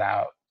figure that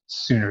out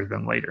sooner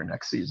than later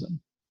next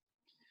season.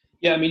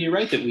 Yeah, I mean, you're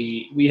right that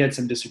we had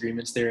some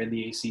disagreements there in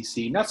the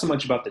ACC. Not so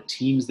much about the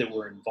teams that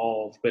were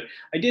involved, but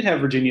I did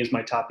have Virginia as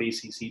my top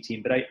ACC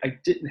team, but I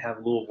didn't have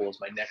Louisville as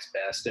my next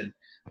best. And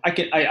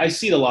I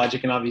see the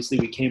logic, and obviously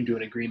we came to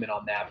an agreement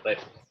on that. But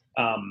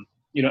I'm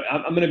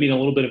going to be in a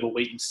little bit of a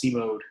wait and see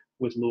mode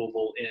with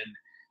Louisville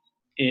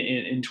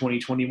in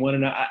 2021,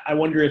 and I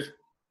wonder if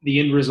the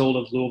end result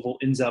of Louisville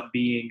ends up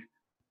being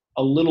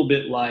a little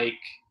bit like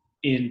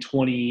in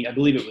I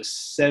believe it was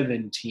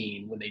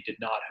 17 when they did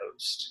not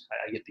host.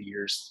 I get the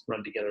years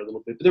run together a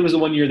little bit, but there was the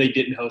one year they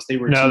didn't host. They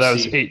were no, that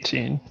was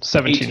 18.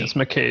 17 18. Is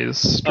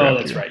McKay's draft. Oh,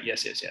 that's right.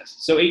 Yes.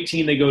 So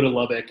 18, they go to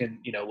Lubbock, and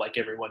like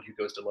everyone who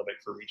goes to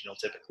Lubbock for regional,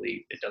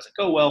 typically it doesn't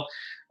go well.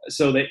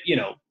 So that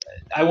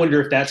I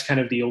wonder if that's kind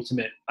of the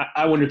ultimate.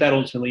 I wonder if that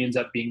ultimately ends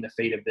up being the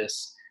fate of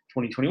this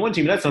 2021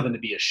 team. That's something to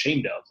be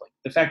ashamed of. Like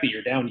the fact that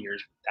you're down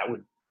years, that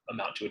would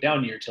amount to a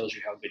down year, tells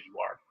you how good you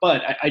are.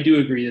 But I do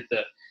agree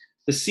that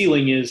the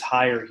ceiling is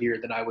higher here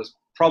than I was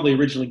probably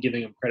originally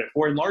giving him credit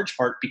for, in large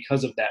part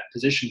because of that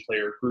position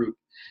player group.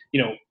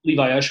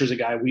 Levi Usher is a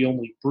guy we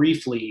only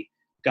briefly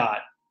got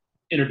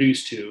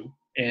introduced to,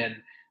 and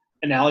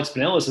Alex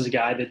Pinellas is a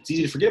guy that's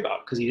easy to forget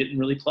about because he didn't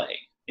really play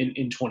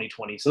in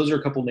 2020. So those are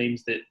a couple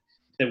names that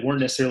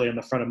weren't necessarily on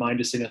the front of mind,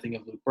 to say nothing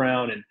of Luke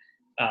Brown and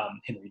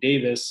Henry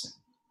Davis.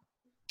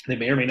 They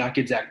may or may not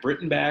get Zach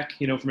Britton back,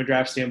 from a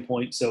draft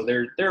standpoint. So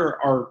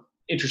there are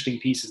interesting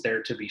pieces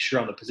there, to be sure,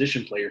 on the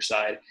position player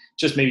side.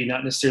 Just maybe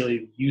not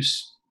necessarily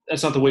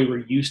that's not the way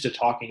we're used to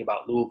talking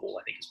about Louisville,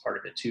 I think, is part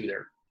of it too. They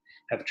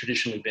have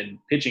traditionally been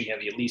pitching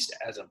heavy, at least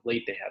as of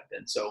late they have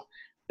been. So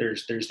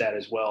there's that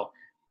as well.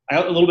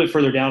 A little bit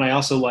further down, I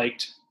also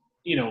liked,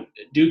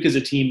 Duke is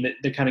a team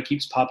that kind of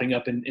keeps popping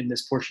up in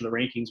this portion of the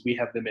rankings. We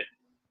have them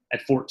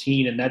at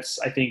 14, and that's,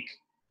 I think,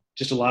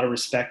 just a lot of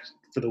respect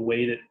for the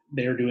way that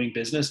they're doing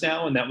business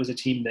now. And that was a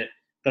team that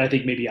I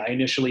think maybe I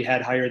initially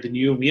had higher than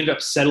you. And we ended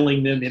up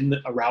settling them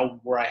around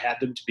where I had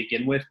them to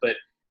begin with. But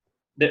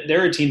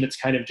they're a team that's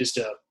kind of just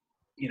a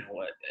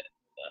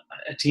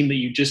team that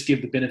you just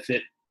give the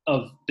benefit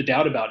of the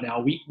doubt about now.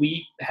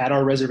 We had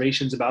our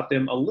reservations about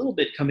them a little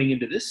bit coming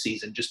into this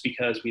season, just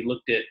because we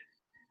looked at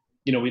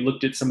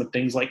some of the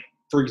things like,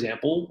 for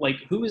example, like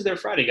who is their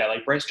Friday guy?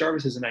 Like Bryce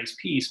Jarvis is a nice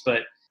piece,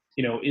 but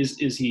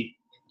is he,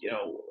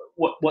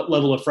 what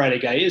level of Friday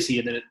guy is he?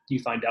 And then you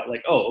find out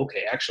like, oh,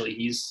 okay, actually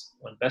he's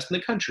one of the best in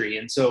the country.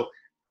 And so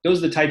those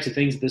are the types of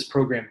things that this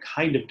program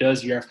kind of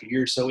does year after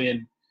year. So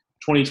in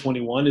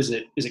 2021, is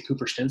it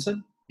Cooper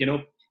Stinson?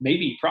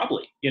 Maybe,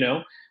 probably,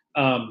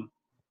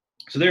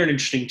 so they're an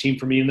interesting team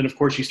for me. And then of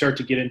course you start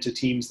to get into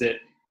teams that,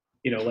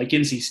 like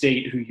NC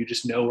State, who you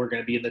just know are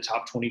going to be in the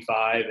top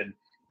 25, and,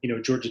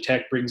 Georgia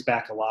Tech brings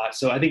back a lot.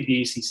 So I think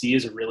the ACC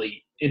is a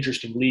really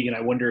interesting league, and I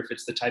wonder if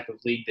it's the type of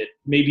league that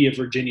maybe if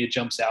Virginia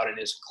jumps out and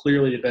is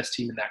clearly the best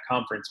team in that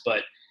conference,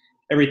 but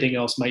everything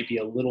else might be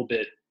a little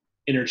bit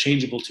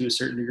interchangeable to a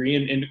certain degree.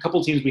 And a couple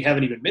of teams we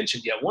haven't even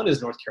mentioned yet. One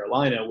is North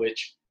Carolina,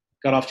 which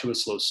got off to a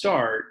slow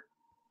start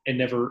and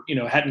never,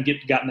 hadn't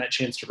gotten that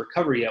chance to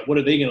recover yet. What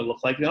are they going to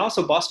look like? And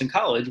also Boston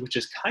College, which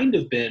has kind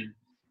of been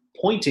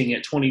pointing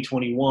at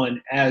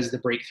 2021 as the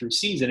breakthrough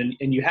season.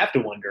 And you have to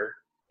wonder,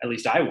 at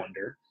least I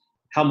wonder,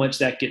 how much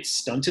that gets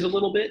stunted a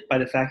little bit by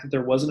the fact that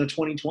there wasn't a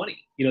 2020.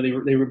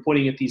 They were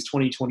pointing at these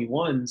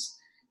 2021s,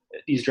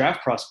 these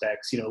draft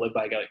prospects, led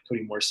by a guy like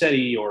Cody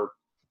Morsetti or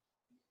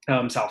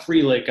Sal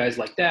Frelick, guys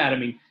like that. I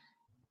mean,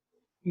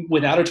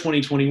 without a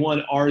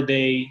 2021, are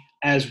they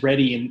as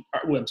ready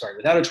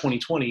without a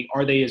 2020,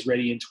 are they as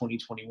ready in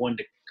 2021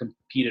 to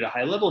compete at a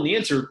high level? And the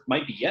answer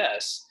might be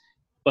yes.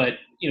 But,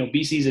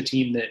 BC is a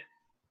team that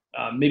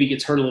maybe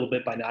gets hurt a little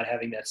bit by not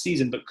having that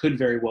season, but could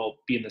very well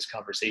be in this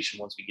conversation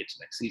once we get to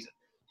next season.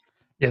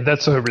 Yeah,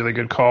 that's a really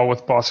good call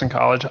with Boston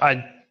College.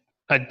 I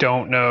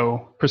don't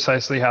know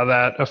precisely how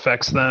that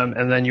affects them.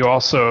 And then you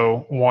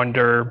also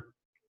wonder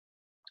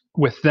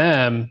with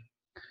them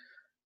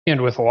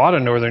and with a lot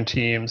of Northern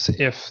teams,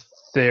 if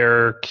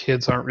their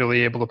kids aren't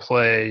really able to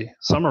play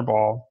summer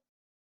ball.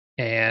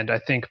 And I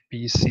think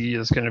BC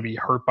is going to be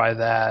hurt by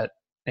that.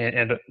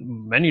 And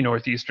many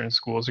Northeastern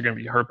schools are going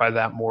to be hurt by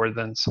that more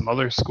than some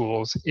other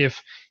schools.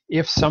 If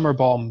summer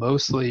ball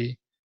mostly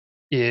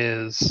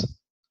is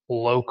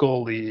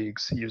local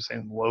leagues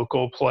using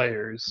local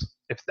players,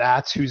 if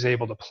that's who's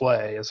able to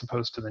play as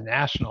opposed to the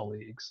national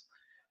leagues,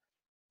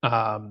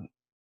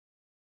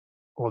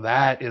 well,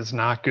 that is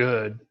not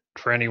good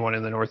for anyone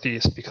in the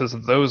Northeast, because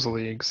of those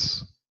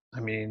leagues. I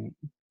mean,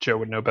 Joe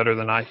would know better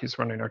than I. He's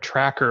running our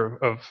tracker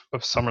of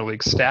summer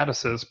league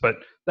statuses, but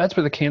that's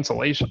where the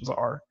cancellations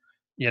are,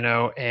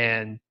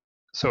 and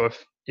so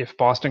if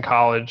Boston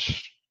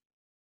College,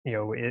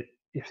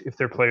 if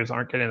their players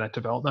aren't getting that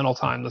developmental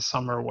time this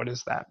summer, what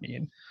does that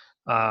mean?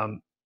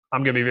 I'm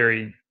going to be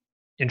very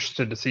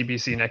interested to see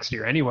BC next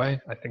year anyway.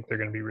 I think they're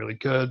going to be really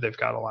good. They've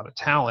got a lot of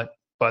talent,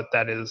 but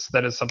that is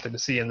something to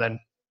see. And then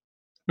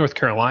North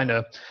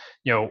Carolina,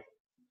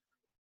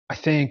 I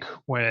think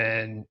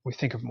when we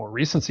think of more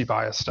recency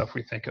bias stuff,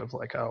 we think of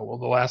like, oh, well,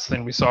 the last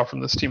thing we saw from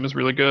this team is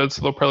really good,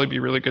 so they'll probably be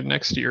really good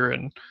next year.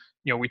 And,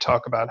 we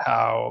talk about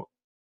how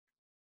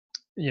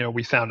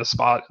we found a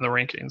spot in the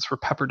rankings for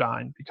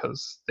Pepperdine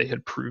because they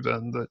had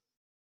proven that,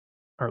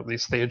 or at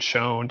least they had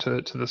shown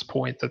to this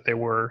point that they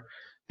were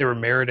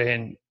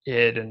meriting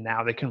it, and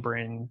now they can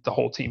bring the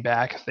whole team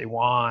back if they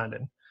want.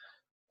 And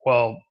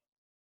well,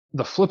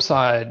 the flip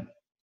side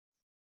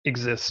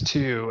exists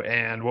too.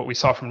 And what we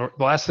saw from the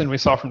last thing we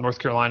saw from North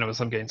Carolina was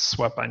them getting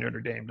swept by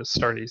Notre Dame to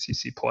start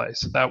ACC play.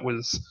 So that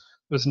was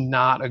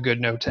not a good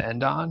note to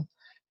end on.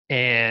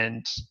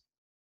 And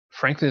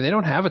frankly, they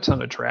don't have a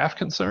ton of draft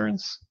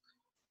concerns.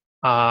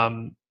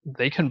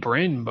 They can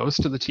bring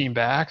most of the team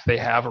back. They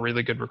have a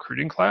really good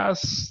recruiting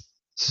class.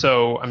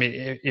 So, I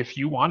mean, if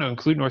you want to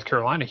include North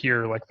Carolina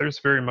here, like there's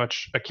very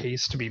much a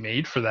case to be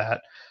made for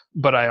that.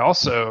 But I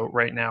also,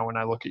 right now, when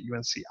I look at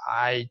UNC,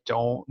 I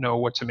don't know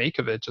what to make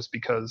of it just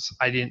because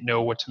I didn't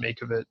know what to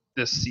make of it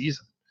this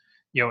season.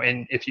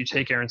 And if you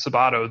take Aaron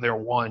Sabato, they're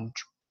one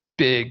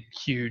big,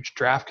 huge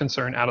draft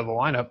concern out of the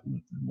lineup.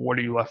 What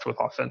are you left with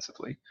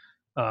offensively?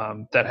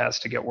 That has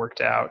to get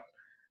worked out.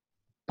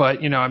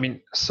 But, I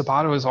mean,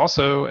 Sabato is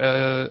also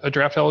a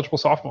draft-eligible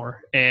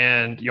sophomore.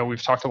 And,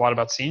 we've talked a lot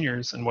about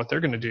seniors and what they're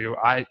going to do.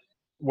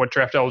 What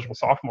draft-eligible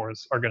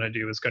sophomores are going to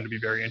do is going to be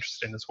very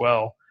interesting as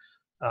well.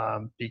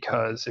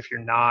 Because if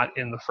you're not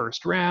in the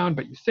first round,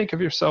 but you think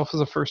of yourself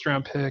as a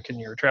first-round pick and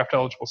you're a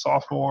draft-eligible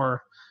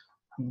sophomore,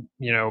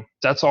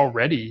 that's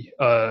already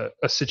a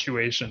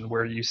situation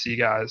where you see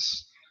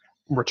guys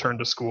return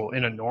to school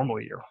in a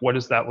normal year. What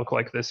does that look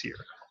like this year?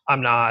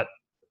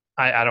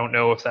 I don't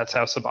know if that's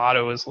how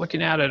Sabato is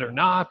looking at it or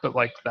not, but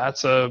like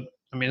it's a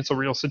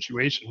real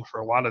situation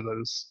for a lot of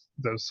those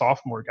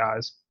sophomore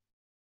guys.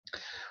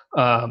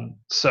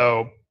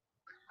 So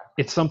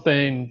it's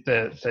something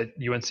that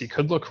UNC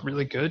could look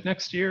really good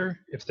next year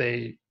if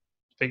they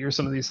figure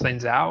some of these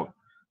things out.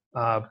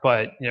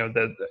 But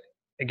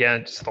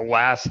again, just the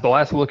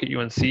last look at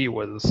UNC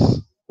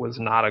was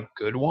not a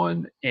good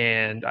one,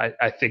 and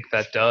I think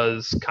that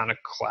does kind of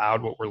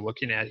cloud what we're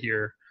looking at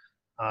here.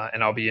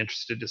 And I'll be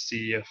interested to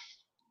see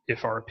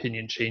if our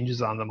opinion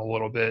changes on them a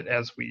little bit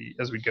as we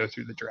go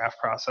through the draft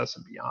process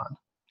and beyond.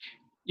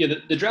 Yeah,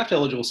 the draft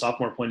eligible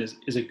sophomore point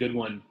is a good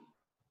one.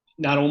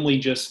 Not only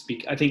just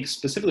I think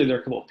specifically there are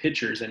a couple of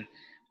pitchers, and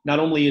not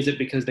only is it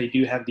because they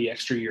do have the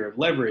extra year of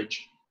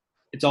leverage,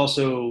 it's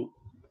also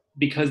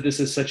because this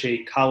is such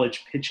a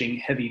college pitching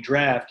heavy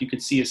draft. You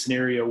could see a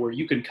scenario where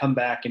you can come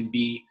back and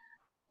be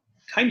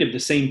kind of the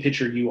same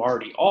pitcher you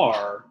already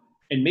are,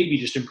 and maybe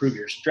just improve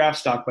your draft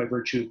stock by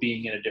virtue of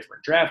being in a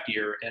different draft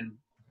year. And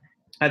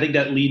I think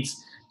that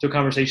leads to a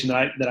conversation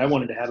that I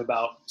wanted to have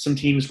about some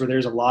teams where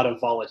there's a lot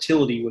of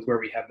volatility with where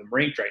we have them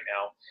ranked right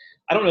now.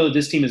 I don't know that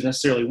this team is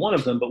necessarily one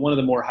of them, but one of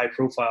the more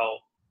high-profile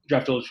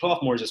draft-eligible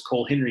sophomores is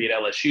Cole Henry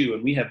at LSU,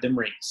 and we have them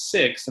ranked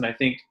 6th. And I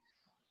think,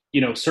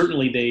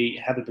 certainly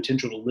they have the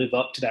potential to live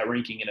up to that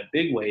ranking in a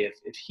big way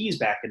if he's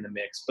back in the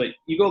mix. But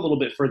you go a little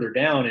bit further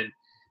down, and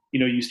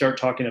you start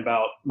talking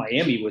about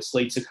Miami with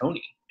Slade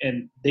Cecconi,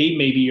 and they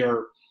maybe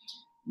are,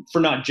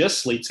 for not just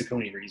Slade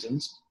Cecconi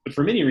reasons, but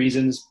for many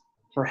reasons,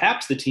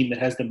 perhaps the team that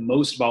has the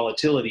most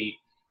volatility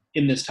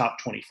in this top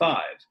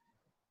 25,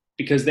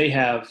 because they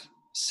have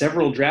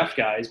several draft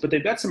guys, but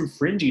they've got some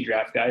fringy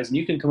draft guys, and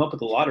you can come up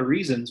with a lot of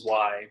reasons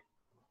why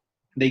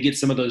they get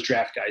some of those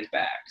draft guys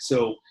back.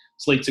 So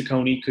Slade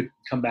Cecconi could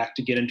come back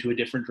to get into a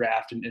different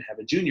draft and have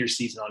a junior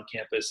season on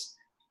campus.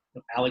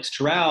 Alex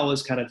Terrell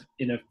is kind of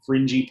in a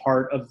fringy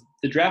part of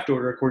the draft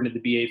order according to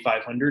the BA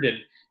 500, and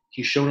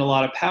he's shown a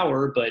lot of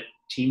power, but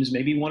teams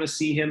maybe want to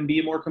see him be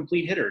a more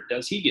complete hitter.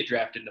 Does he get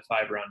drafted in a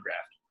 5-round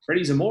draft?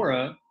 Freddie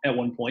Zamora at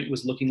one point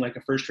was looking like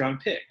a first-round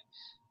pick.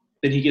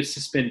 Then he gets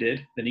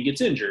suspended, then he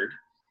gets injured,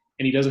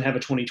 and he doesn't have a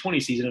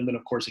 2020 season, and then,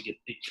 of course, it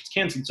gets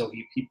canceled, so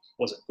he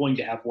wasn't going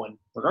to have one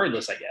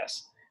regardless, I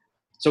guess.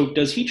 So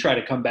does he try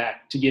to come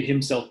back to get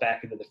himself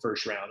back into the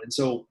first round? And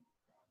so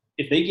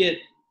if they get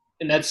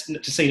 – and that's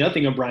to say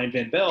nothing of Brian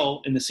Van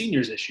Bell and the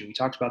seniors issue. We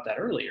talked about that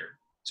earlier.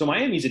 So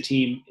Miami's a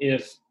team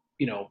if,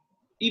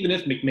 even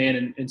if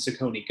McMahon and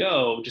Cecconi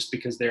go, just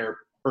because they're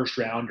first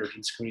round or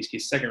in Cecconi's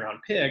case, second round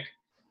pick,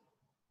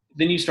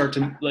 then you start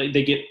to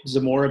they get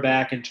Zamora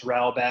back and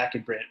Terrell back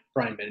and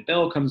Brian Van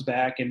Bell comes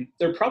back, and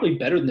they're probably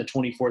better than the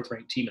 24th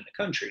ranked team in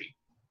the country,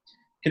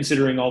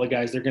 considering all the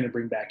guys they're going to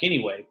bring back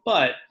anyway.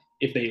 But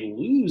if they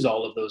lose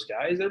all of those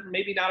guys, they're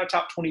maybe not a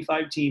top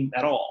 25 team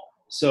at all.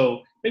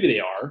 So maybe they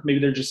are. Maybe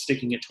they're just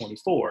sticking at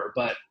 24.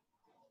 But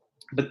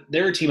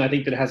they're a team, I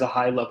think, that has a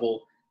high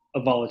level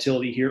of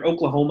volatility here.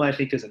 Oklahoma, I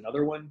think, is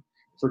another one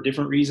for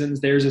different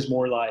reasons. Theirs is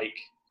more like,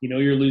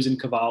 you're losing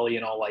Cavalli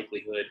in all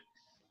likelihood.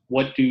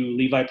 What do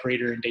Levi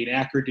Prater and Dane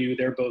Acker do?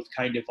 They're both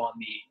kind of on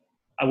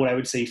the, what I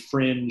would say,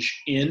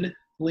 fringe in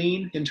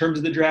lean in terms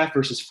of the draft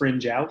versus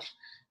fringe out.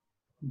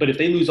 But if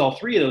they lose all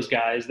three of those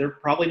guys, they're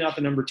probably not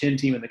the number 10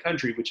 team in the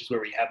country, which is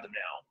where we have them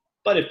now.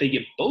 But if they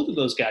get both of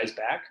those guys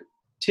back,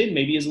 10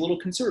 maybe is a little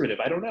conservative.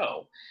 I don't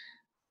know.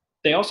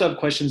 They also have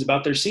questions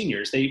about their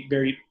seniors.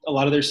 A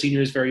lot of their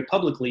seniors very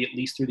publicly, at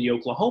least through the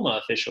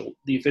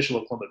official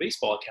Oklahoma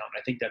baseball account, and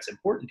I think that's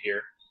important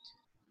here,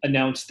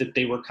 announced that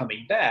they were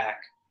coming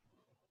back.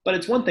 But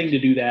it's one thing to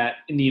do that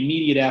in the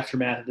immediate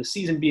aftermath of the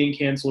season being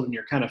canceled and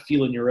you're kind of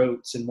feeling your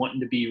oats and wanting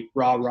to be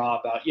rah-rah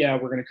about, yeah,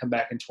 we're going to come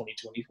back in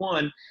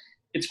 2021.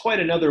 It's quite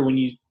another when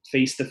you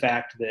face the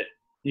fact that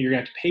you're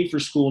going to have to pay for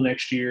school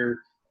next year.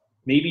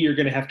 Maybe you're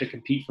going to have to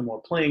compete for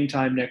more playing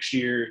time next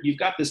year. You've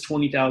got this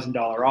 $20,000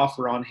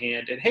 offer on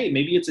hand. And, hey,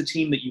 maybe it's a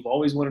team that you've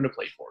always wanted to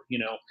play for.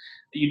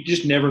 You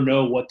just never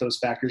know what those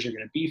factors are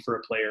going to be for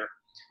a player.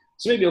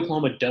 So maybe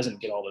Oklahoma doesn't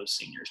get all those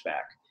seniors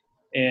back.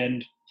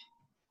 And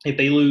if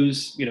they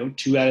lose,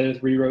 2 out of the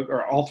 3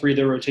 or all 3 of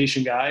their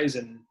rotation guys,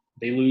 and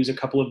they lose a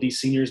couple of these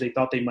seniors they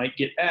thought they might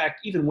get back,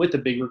 even with a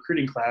big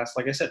recruiting class,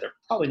 like I said, they're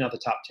probably not the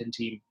top 10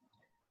 team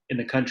in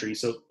the country.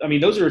 So, I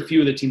mean, those are a few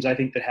of the teams I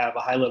think that have a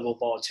high level of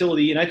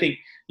volatility. And I think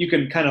you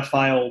can kind of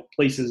file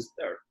places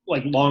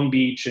like Long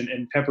Beach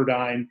and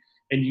Pepperdine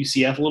and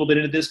UCF a little bit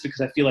into this,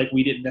 because I feel like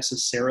we didn't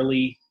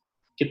necessarily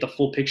get the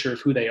full picture of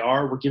who they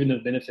are. We're giving them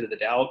the benefit of the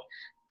doubt.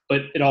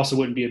 But it also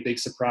wouldn't be a big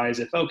surprise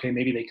if, okay,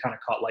 maybe they kind of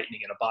caught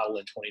lightning in a bottle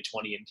in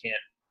 2020 and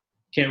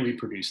can't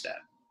reproduce that.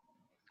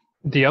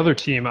 The other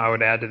team I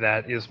would add to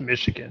that is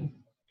Michigan.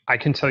 I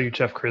can tell you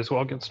Jeff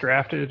Criswell gets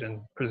drafted and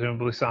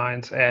presumably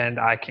signs, and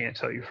I can't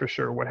tell you for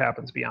sure what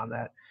happens beyond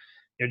that.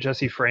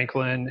 Jesse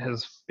Franklin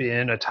has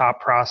been a top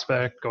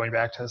prospect going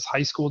back to his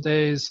high school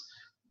days,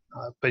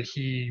 but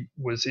he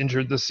was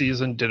injured this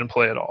season, didn't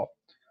play at all.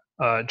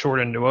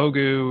 Jordan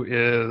Nwogu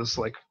is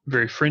like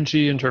very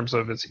fringy in terms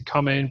of, is he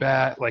coming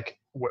back, like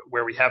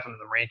where we have him in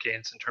the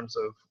rankings in terms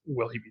of,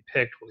 will he be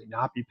picked, will he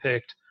not be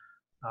picked?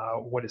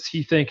 What is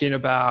he thinking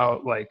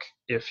about? Like,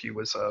 if he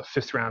was a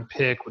 5th round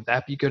pick, would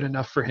that be good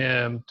enough for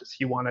him? Does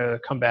he want to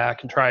come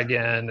back and try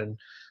again? And,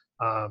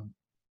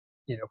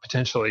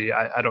 potentially,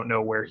 I don't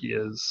know where he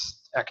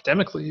is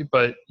academically,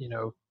 but,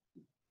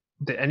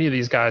 any of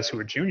these guys who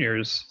are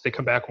juniors, they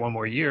come back one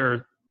more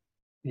year,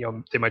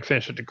 they might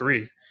finish a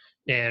degree.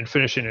 And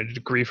finishing a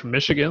degree from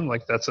Michigan,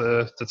 like that's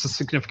a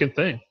significant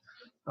thing.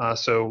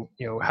 So,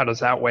 how does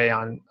that weigh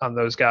on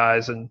those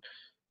guys? And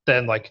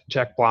then like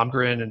Jack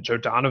Blomgren and Joe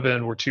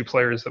Donovan were 2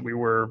 players that we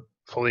were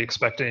fully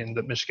expecting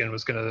that Michigan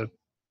was going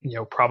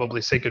to,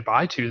 probably say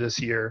goodbye to this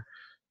year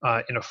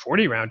in a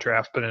 40-round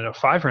draft, but in a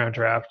 5-round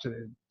draft,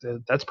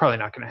 that's probably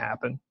not going to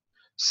happen.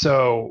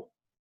 So,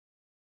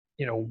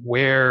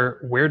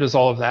 where does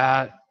all of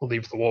that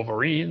leave the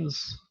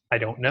Wolverines? I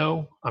don't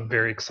know. I'm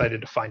very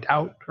excited to find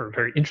out, or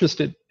very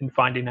interested in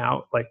finding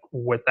out like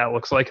what that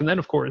looks like. And then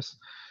of course,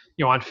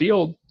 on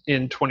field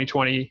in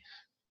 2020,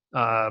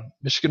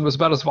 Michigan was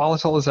about as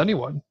volatile as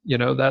anyone.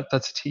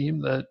 That's a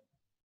team that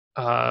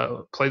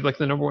played like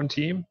the number 1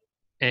 team,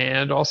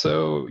 and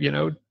also,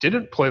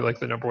 didn't play like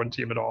the number 1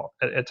 team at all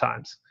at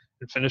times,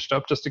 and finished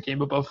up just a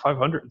game above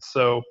 500.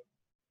 So,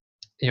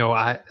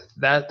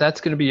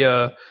 that's going to be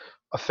a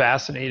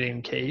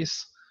fascinating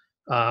case.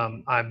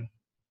 I'm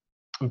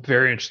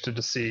very interested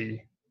to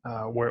see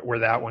where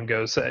that one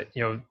goes.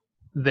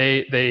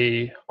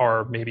 They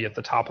are maybe at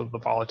the top of the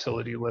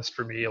volatility list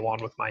for me,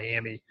 along with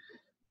Miami.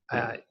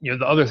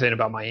 The other thing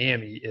about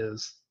Miami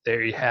is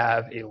they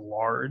have a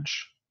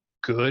large,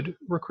 good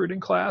recruiting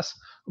class,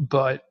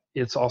 but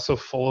it's also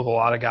full of a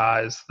lot of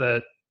guys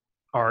that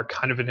are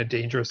kind of in a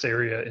dangerous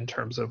area in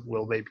terms of,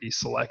 will they be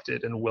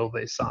selected and will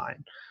they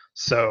sign?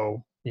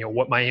 So,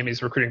 what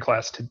Miami's recruiting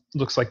class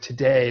looks like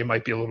today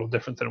might be a little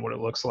different than what it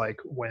looks like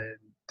when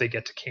they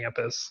get to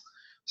campus.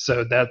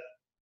 So that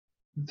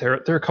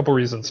there are a couple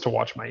reasons to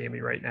watch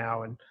Miami right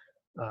now. And,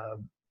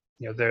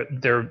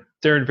 they're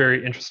a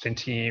very interesting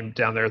team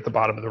down there at the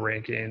bottom of the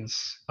rankings,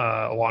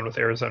 along with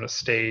Arizona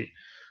State,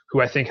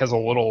 who I think has a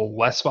little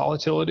less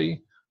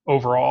volatility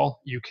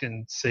overall. You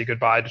can say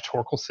goodbye to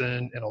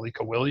Torkelson and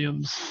Alika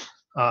Williams.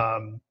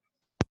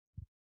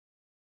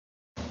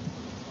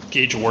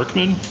 Gage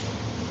Workman.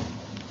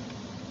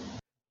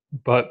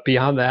 But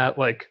beyond that,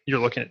 like, you're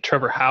looking at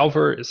Trevor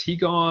Halver. Is he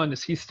gone?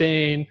 Is he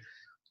staying?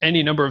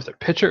 Any number of their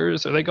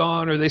pitchers, are they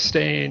gone? Are they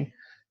staying?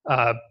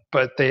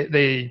 But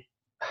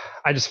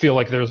I just feel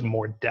like there's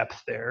more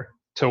depth there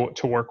to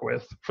work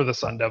with for the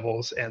Sun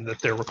Devils, and that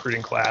their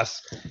recruiting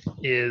class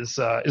is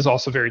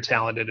also very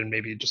talented, and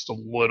maybe just a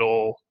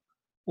little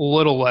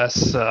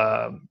less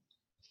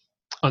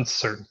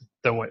uncertain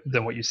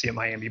than what you see in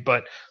Miami.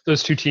 But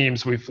those 2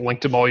 teams, we've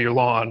linked them all year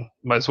long.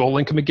 Might as well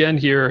link them again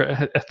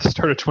here at the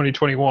start of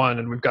 2021,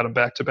 and we've got them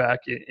back to back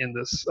in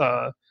this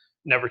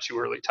never too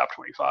early top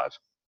 25.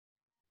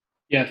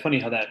 Yeah, funny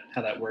how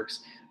that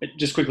works.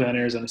 Just quickly on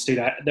Arizona State,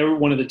 they were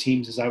one of the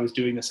teams, as I was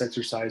doing this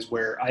exercise,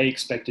 where I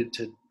expected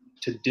to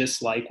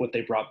dislike what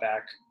they brought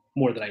back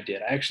more than I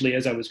did. Actually,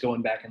 as I was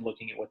going back and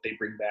looking at what they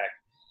bring back,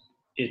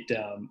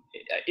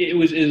 it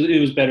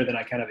was better than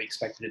I kind of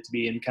expected it to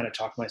be, and kind of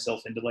talked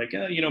myself into like,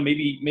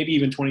 maybe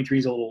even 23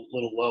 is a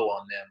little low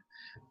on them.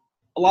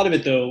 A lot of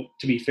it, though,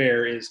 to be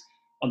fair, is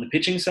on the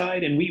pitching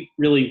side, and we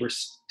really were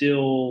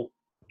still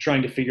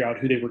trying to figure out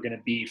who they were going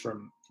to be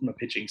from a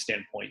pitching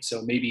standpoint.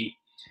 So maybe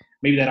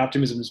that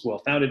optimism is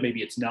well founded.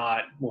 Maybe it's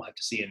not. We'll have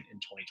to see in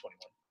 2021.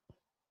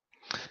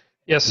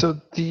 Yeah. So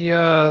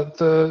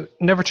the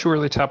never too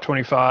early top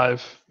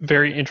 25,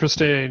 very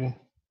interesting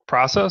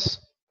process.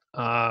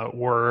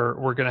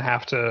 We're going to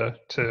have to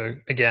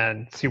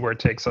again see where it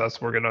takes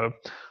us. We're going to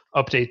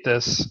update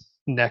this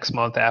next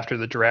month after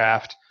the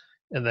draft,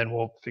 and then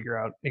we'll figure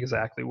out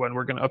exactly when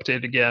we're going to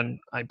update again.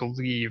 I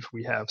believe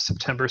we have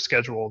September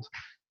scheduled,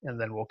 and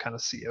then we'll kind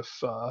of see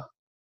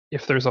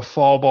if there's a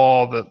fall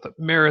ball that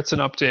merits an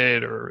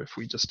update, or if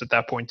we just at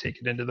that point take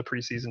it into the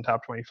preseason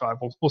top 25.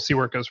 We'll see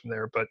where it goes from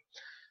there. But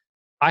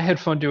I had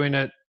fun doing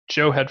it.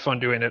 Joe had fun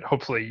doing it.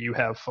 Hopefully you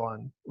have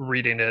fun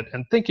reading it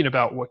and thinking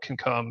about what can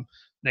come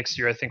next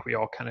year. I think we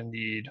all kind of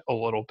need a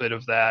little bit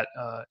of that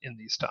in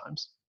these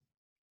times.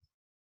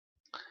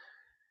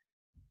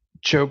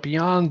 Joe,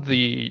 beyond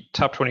the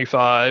top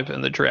 25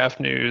 and the draft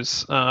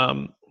news,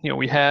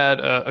 we had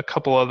a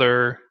couple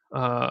other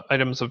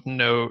items of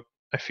note.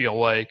 I feel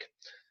like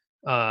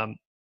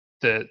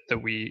that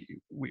we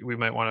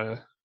might want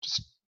to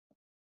just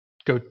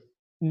go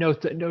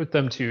note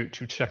them to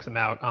check them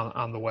out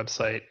on the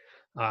website.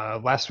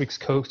 Last week's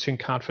Coaching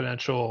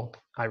Confidential,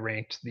 I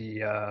ranked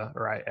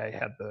I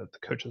had the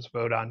coaches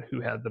vote on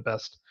who had the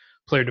best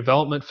player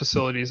development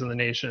facilities in the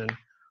nation.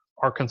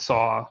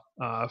 Arkansas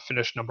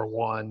finished number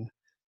 1,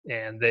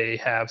 and they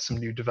have some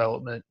new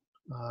development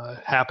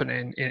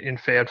happening in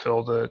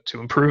Fayetteville to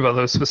improve on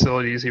those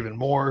facilities even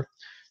more.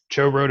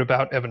 Joe wrote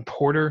about Evan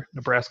Porter,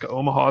 Nebraska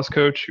Omaha's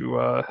coach, who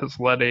has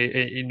led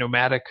a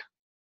nomadic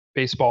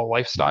baseball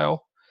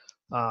lifestyle.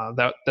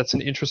 That's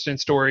an interesting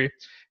story.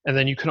 And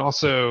then you can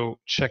also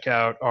check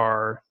out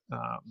our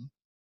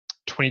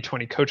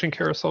 2020 Coaching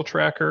Carousel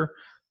Tracker.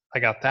 I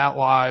got that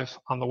live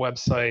on the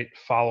website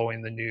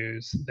following the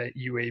news that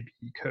UAB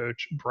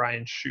coach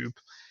Brian Shoop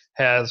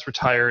has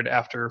retired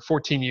after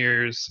 14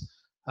 years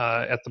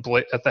at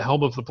the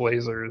helm of the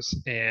Blazers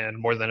and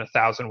more than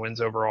 1,000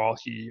 wins overall.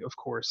 He, of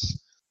course,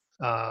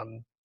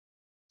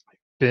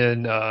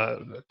 been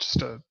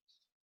just a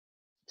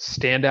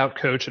standout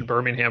coach at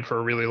Birmingham for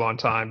a really long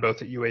time,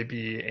 both at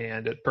UAB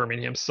and at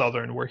Birmingham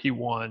Southern, where he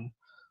won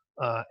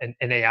an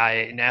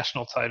NAIA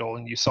national title.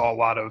 And you saw a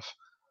lot of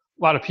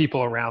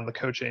people around the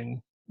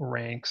coaching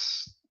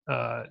ranks,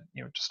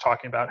 just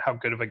talking about how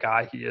good of a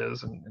guy he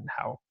is and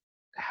how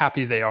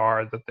happy they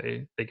are that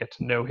they get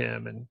to know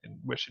him and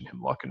wishing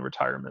him luck in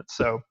retirement.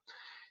 So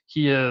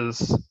he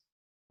is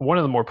one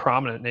of the more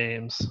prominent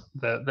names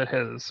that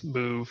has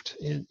moved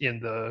in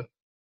the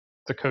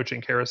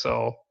coaching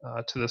carousel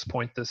to this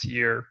point this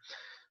year.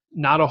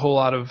 Not a whole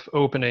lot of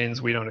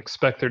openings. We don't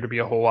expect there to be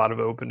a whole lot of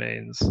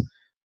openings.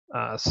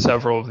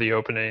 Several of the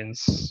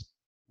openings,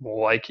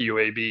 like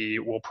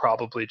UAB, will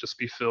probably just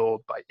be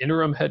filled by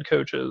interim head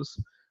coaches.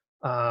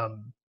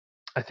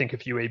 I think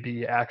if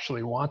UAB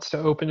actually wants to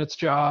open its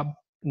job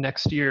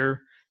next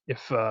year, if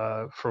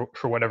for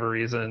whatever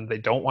reason they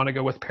don't want to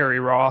go with Perry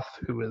Roth,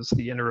 who is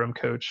the interim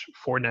coach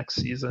for next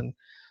season,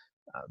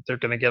 they're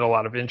going to get a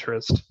lot of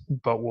interest,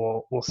 but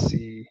we'll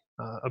see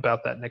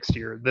about that next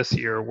year. This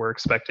year, we're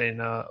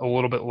expecting a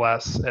little bit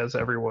less as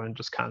everyone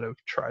just kind of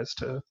tries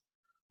to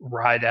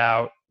ride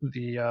out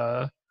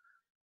the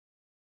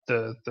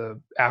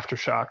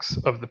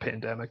aftershocks of the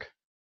pandemic.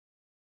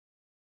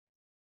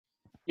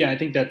 Yeah, I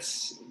think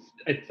that's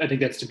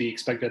to be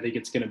expected. I think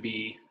it's going to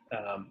be,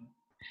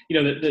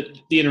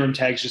 the interim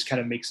tags just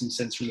kind of make some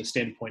sense from the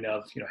standpoint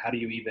of, how do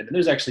you even, and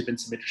there's actually been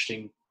some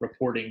interesting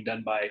reporting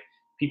done by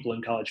people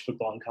in college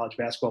football and college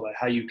basketball about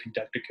how you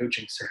conduct a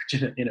coaching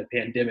search in a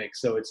pandemic.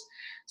 So it's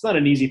not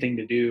an easy thing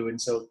to do. And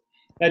so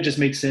that just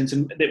makes sense.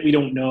 And that we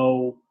don't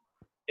know,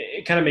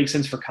 it kind of makes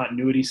sense for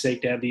continuity's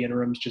sake to have the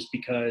interims, just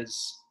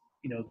because,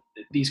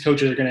 these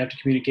coaches are going to have to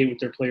communicate with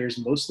their players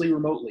mostly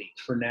remotely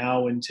for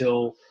now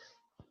until,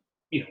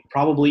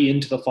 probably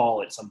into the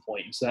fall at some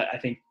point. So I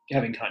think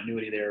having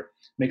continuity there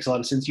makes a lot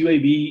of sense.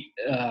 UAB,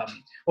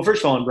 well,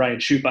 first of all, on Brian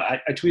Shoop, I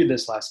tweeted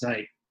this last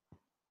night.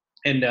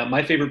 And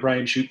my favorite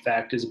Brian Shoop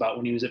fact is about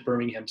when he was at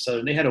Birmingham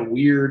Southern. They had a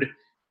weird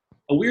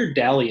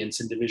dalliance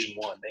in Division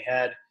I. They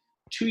had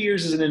 2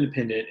 years as an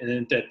independent, and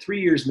then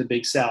 3 years in the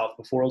Big South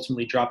before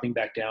ultimately dropping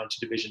back down to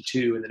Division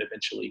II and then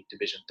eventually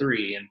Division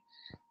III.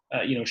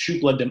 And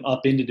Shoop led them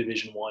up into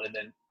Division I, and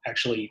then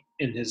actually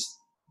in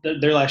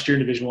their last year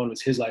in Division I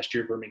was his last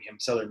year at Birmingham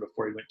Southern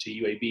before he went to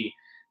UAB.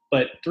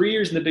 But 3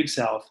 years in the Big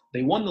South,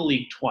 they won the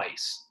league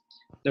twice.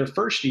 Their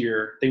first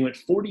year, they went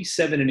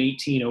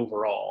 47-18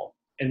 overall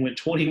and went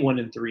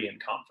 21-3 in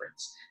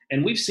conference.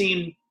 And we've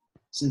seen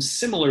some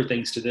similar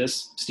things to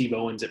this. Steve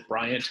Owens at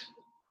Bryant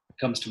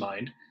comes to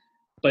mind,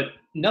 but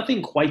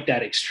nothing quite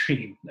that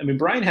extreme. I mean,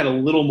 Bryant had a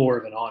little more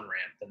of an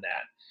on-ramp than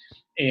that.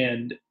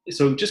 And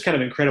so just kind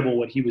of incredible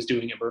what he was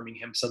doing at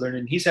Birmingham Southern.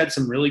 And he's had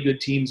some really good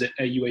teams at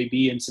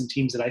UAB and some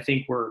teams that I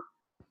think were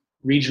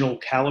regional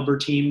caliber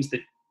teams that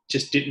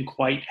just didn't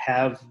quite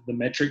have the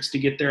metrics to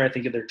get there. I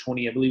think of their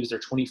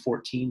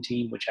 2014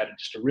 team, which had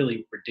just a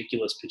really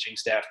ridiculous pitching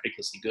staff,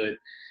 ridiculously good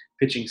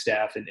pitching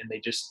staff. And they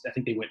just, I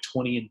think they went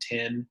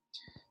 20-10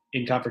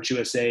 in Conference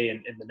USA,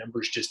 and the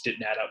numbers just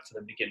didn't add up for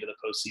them to get into the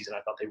postseason.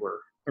 I thought they were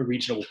a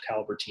regional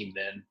caliber team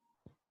then.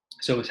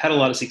 So it's had a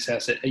lot of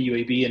success at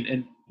UAB,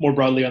 and more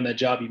broadly on that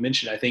job you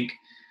mentioned, I think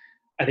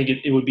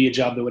it would be a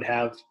job that would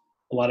have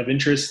a lot of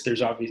interest.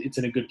 There's obviously, it's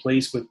in a good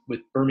place with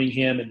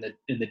Birmingham and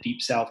in the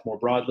Deep South more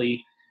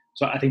broadly.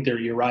 So I think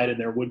you're right, and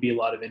there would be a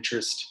lot of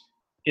interest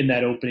in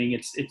that opening.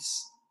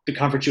 It's the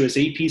Conference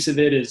USA piece of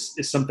it is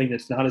something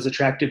that's not as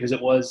attractive as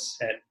it was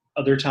at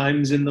other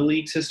times in the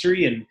league's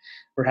history, and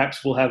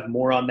perhaps we'll have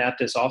more on that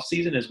this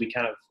offseason as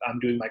I'm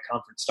doing my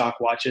conference stock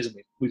watches, and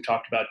we've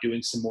talked about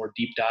doing some more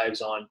deep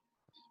dives on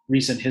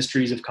recent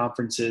histories of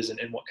conferences and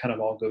what kind of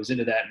all goes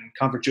into that. And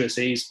Conference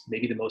USA is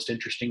maybe the most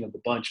interesting of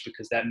the bunch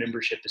because that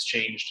membership has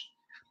changed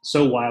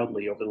so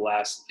wildly over the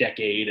last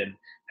decade and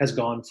has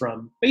gone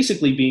from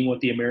basically being what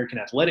the American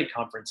Athletic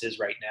Conference is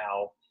right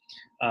now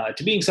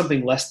to being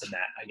something less than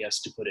that, I guess,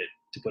 to put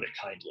it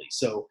kindly.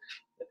 So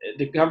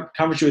the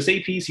Conference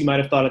USA piece, you might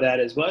have thought of that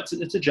as, well,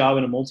 it's a job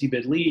in a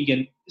multi-bid league,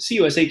 and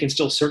CUSA can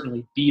still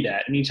certainly be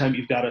that. Anytime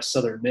you've got a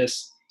Southern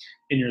Miss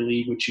in your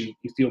league, which you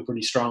feel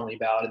pretty strongly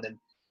about, and then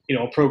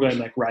a program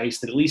like Rice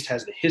that at least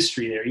has the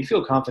history there, you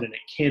feel confident it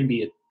can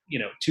be a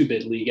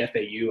two-bid league.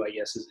 FAU, I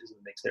guess, is in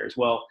the mix there as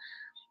well.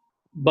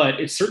 But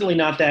it's certainly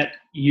not that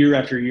year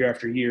after year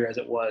after year as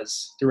it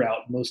was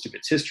throughout most of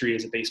its history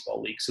as a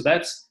baseball league. So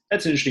that's an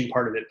interesting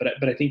part of it.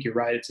 But I think you're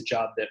right. It's a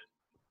job that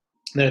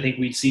I think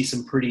we'd see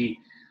some pretty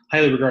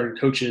highly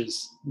regarded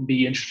coaches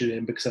be interested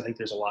in because I think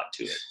there's a lot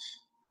to it.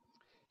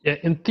 Yeah,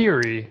 in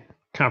theory,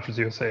 Conference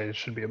USA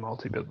should be a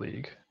multi-bid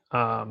league.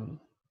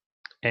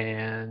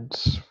 And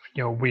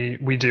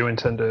we do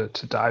intend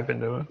to dive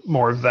into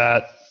more of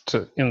that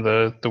in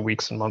the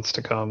weeks and months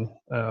to come.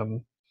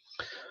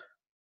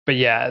 But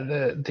yeah,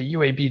 the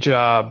UAB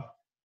job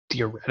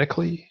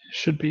theoretically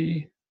should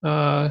be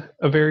a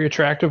very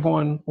attractive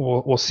one.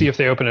 We'll see if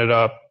they open it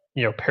up.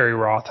 Perry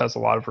Roth has a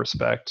lot of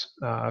respect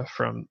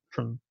from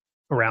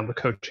around the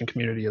coaching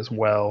community as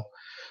well.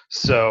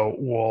 So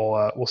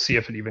we'll see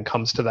if it even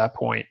comes to that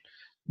point.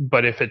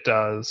 But if it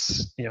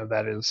does,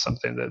 that is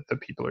something that the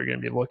people are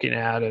going to be looking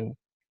at. And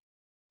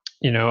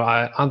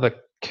on the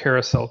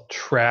carousel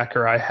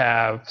tracker, I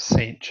have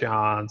St.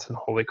 John's and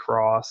Holy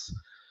Cross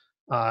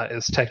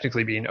is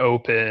technically being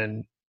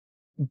open,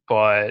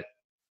 but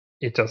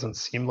it doesn't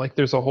seem like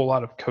there's a whole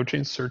lot of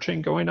coaching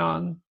searching going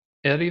on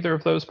at either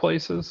of those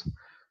places.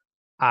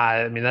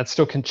 I mean, that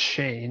still can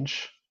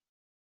change.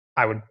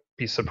 I would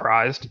be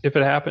surprised if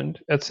it happened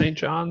at St.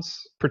 John's,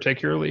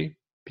 particularly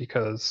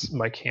because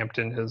Mike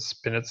Hampton has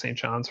been at St.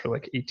 John's for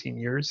like 18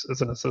 years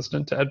as an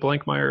assistant to Ed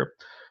Blankmeyer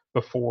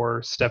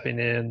before stepping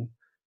in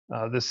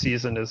this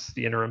season as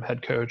the interim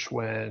head coach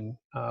when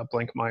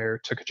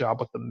Blankmeyer took a job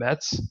with the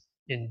Mets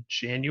in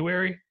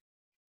January.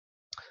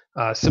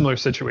 Similar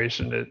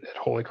situation at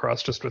Holy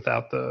Cross, just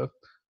without the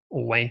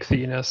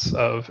lengthiness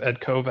of Ed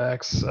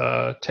Kovac's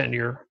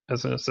tenure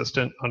as an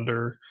assistant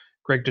under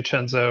Greg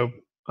DiCenzo.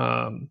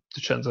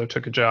 DiCenzo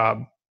took a job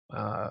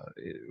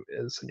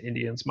as an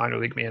Indians minor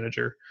league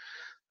manager.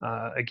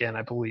 Again,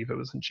 I believe it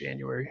was in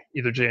January,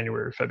 either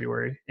January or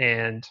February.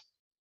 And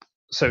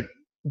so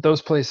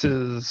those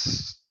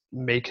places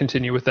may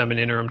continue with them in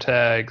interim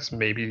tags.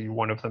 Maybe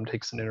one of them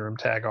takes an interim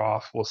tag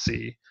off. We'll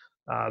see.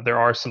 There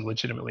are some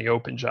legitimately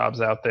open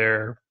jobs out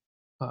there.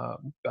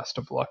 Best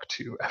of luck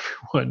to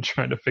everyone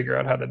trying to figure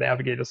out how to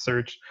navigate a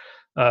search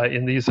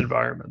in these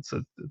environments.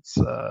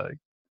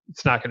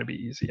 It's not going to be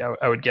easy,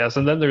 I would guess.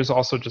 And then there's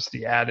also just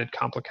the added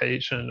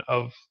complication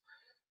of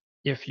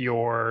if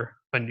you're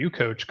a new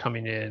coach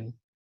coming in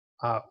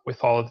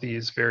with all of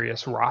these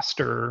various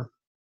roster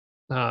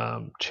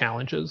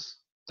challenges,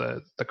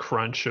 the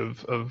crunch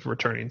of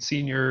returning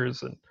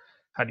seniors, and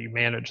how do you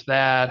manage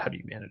that? How do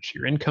you manage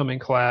your incoming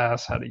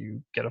class? How do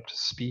you get up to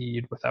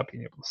speed without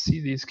being able to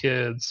see these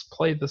kids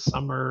play this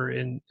summer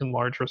in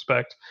large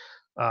respect,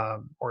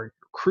 or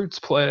recruits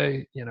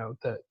play?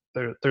 That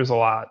there's a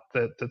lot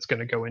that's going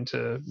to go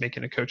into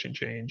making a coaching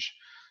change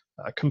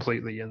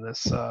completely in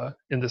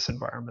this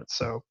environment.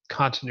 So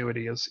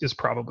continuity is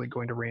probably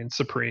going to reign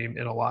supreme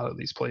in a lot of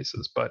these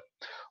places, but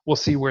we'll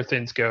see where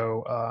things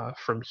go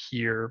from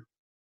here.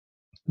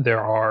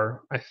 There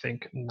are, I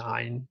think,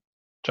 9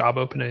 job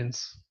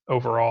openings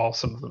overall.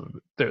 Some of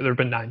them, there have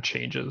been 9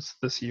 changes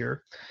this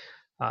year,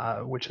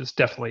 which is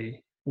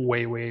definitely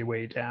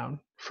way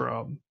down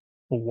from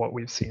what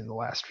we've seen in the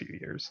last few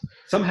years.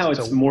 Somehow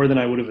it's more than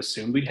I would have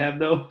assumed we'd have,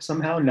 though.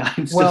 Somehow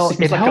 9 well, it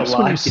like helps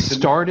when you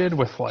started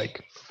with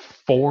like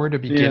 4 to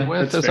begin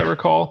with, as fair. I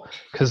recall,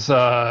 because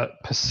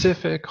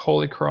Pacific,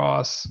 Holy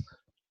Cross,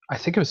 I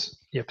think it was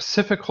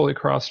Pacific, Holy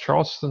Cross,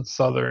 Charleston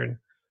Southern,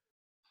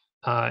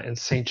 and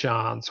St.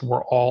 John's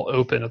were all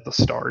open at the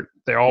start.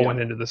 They all went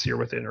into this year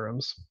with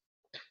interims.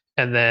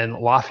 And then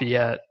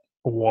Lafayette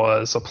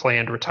was a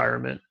planned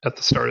retirement at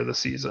the start of the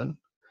season.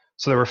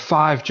 So there were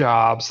 5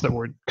 jobs that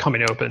were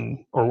coming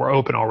open or were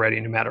open already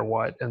no matter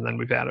what. And then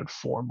we've added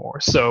 4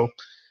 more. So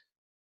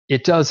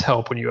it does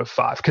help when you have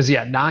 5. Because,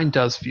 9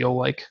 does feel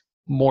like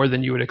more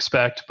than you would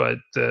expect. But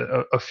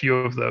a few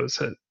of those,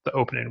 the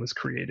opening was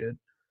created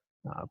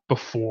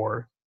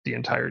before the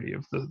entirety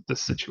of the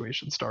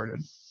situation started.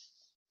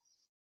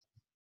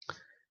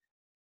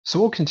 So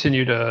we'll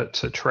continue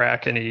to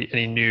track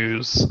any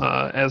news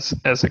as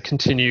it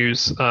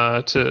continues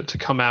to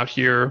come out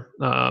here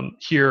on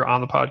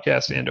the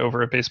podcast and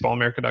over at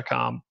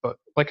baseballamerica.com. But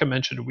like I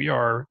mentioned, we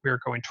are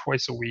going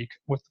twice a week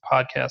with the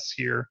podcasts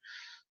here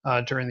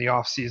during the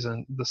off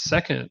season. The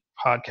second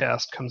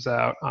podcast comes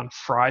out on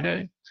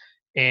Friday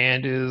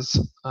and is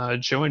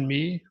Joe and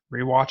me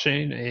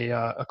rewatching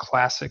a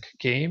classic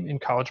game in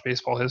college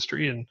baseball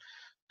history and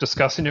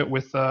discussing it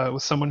with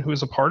someone who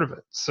is a part of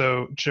it.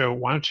 So, Joe,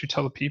 why don't you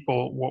tell the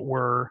people what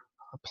we're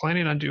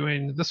planning on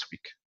doing this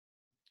week?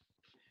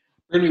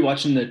 We're going to be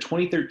watching the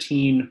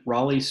 2013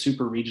 Raleigh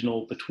Super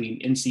Regional between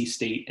NC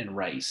State and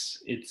Rice.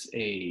 It's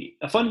a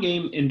fun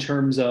game in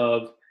terms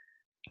of,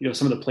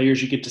 some of the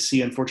players you get to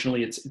see.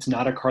 Unfortunately, it's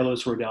not a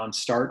Carlos Rodon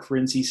start for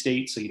NC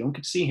State, so you don't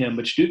get to see him,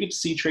 but you do get to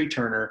see Trey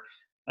Turner,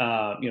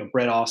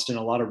 Brett Austin,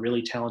 a lot of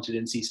really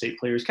talented NC State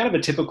players, kind of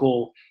a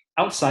typical.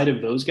 Outside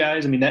of those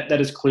guys, I mean, that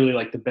is clearly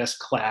like the best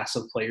class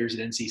of players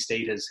that NC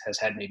State has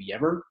had maybe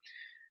ever.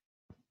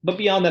 But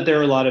beyond that, there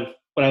are a lot of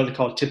what I would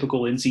call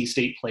typical NC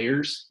State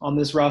players on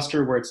this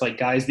roster, where it's like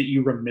guys that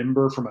you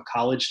remember from a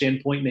college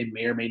standpoint. They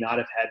may or may not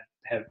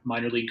have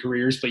minor league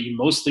careers, but you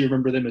mostly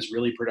remember them as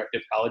really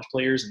productive college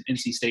players, and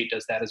NC State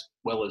does that as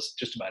well as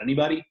just about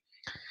anybody.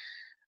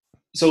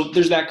 So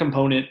there's that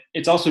component.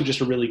 It's also just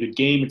a really good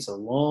game. It's a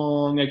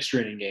long extra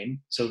inning game,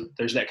 so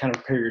there's that kind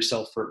of prepare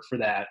yourself for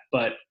that.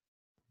 But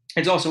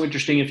it's also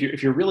interesting if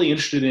you're really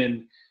interested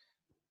in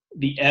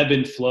the ebb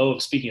and flow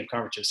of, speaking of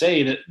Conference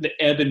USA, the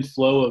ebb and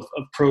flow of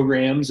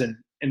programs and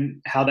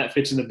how that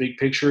fits in the big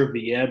picture of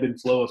the ebb and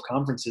flow of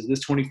conferences.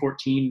 This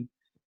 2013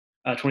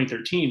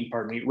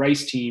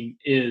 Rice team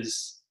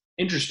is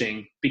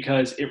interesting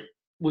because it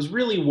was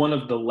really one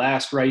of the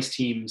last Rice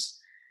teams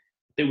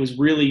that was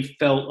really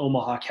felt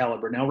Omaha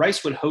caliber. Now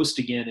Rice would host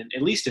again,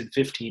 at least in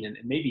 15 and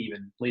maybe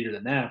even later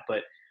than that,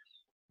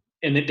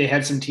 and they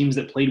had some teams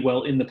that played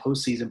well in the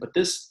postseason. But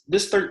this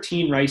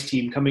 13 Rice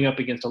team coming up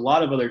against a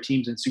lot of other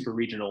teams in super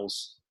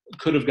regionals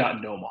could have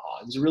gotten to Omaha.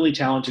 It was a really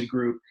talented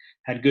group,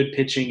 had good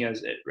pitching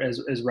as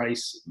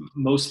Rice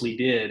mostly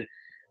did,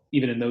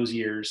 even in those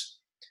years.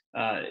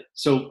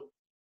 So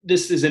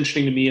this is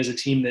interesting to me as a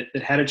team that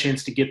had a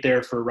chance to get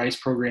there for a Rice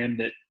program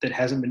that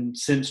hasn't been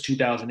since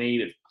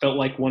 2008. It felt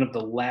like one of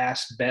the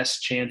last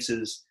best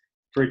chances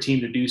for a team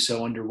to do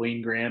so under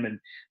Wayne Graham, and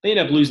they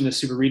ended up losing the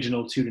Super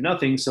Regional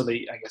 2-0. So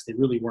I guess they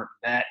really weren't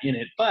that in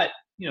it. But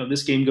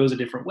this game goes a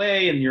different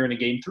way, and you're in a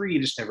game 3, you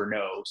just never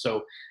know.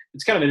 So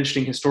it's kind of an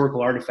interesting historical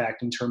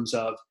artifact in terms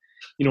of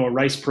a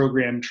Rice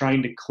program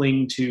trying to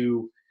cling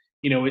to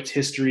its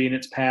history and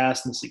its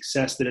past and the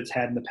success that it's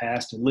had in the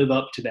past and live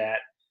up to that,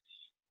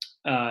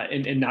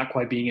 and not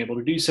quite being able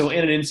to do so.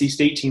 And an NC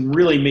State team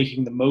really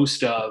making the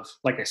most of,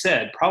 like I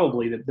said,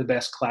 probably the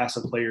best class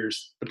of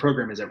players the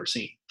program has ever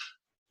seen.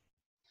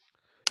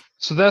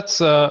 So that's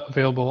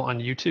available on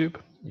YouTube.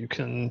 You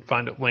can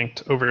find it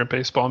linked over at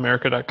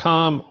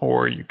baseballamerica.com,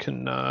 or you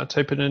can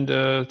type it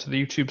into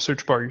the YouTube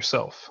search bar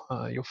yourself.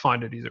 You'll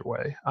find it either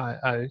way.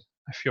 I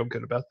feel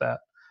good about that.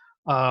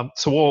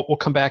 So we'll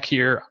come back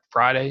here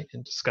Friday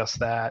and discuss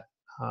that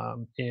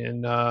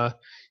in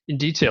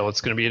detail. It's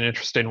going to be an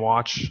interesting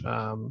watch.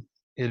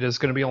 It is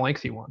going to be a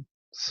lengthy one.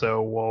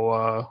 So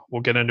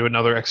we'll get into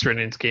another extra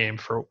innings game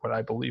for what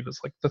I believe is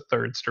like the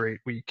third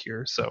straight week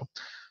here. So.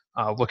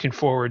 Looking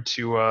forward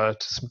to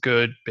some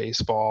good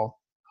baseball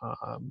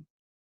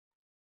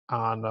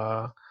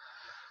on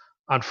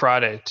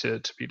Friday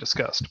to be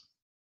discussed.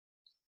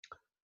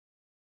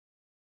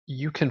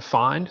 You can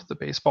find the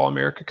Baseball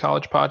America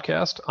College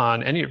Podcast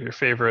on any of your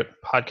favorite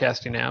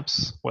podcasting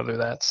apps, whether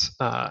that's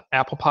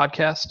Apple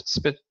Podcast,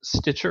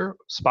 Stitcher,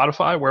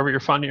 Spotify, wherever you're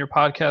finding your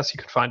podcasts. You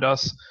can find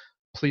us.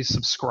 Please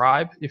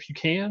subscribe if you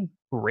can.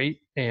 Rate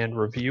and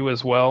review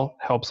as well.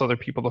 Helps other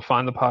people to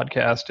find the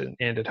podcast, and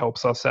it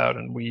helps us out.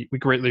 And we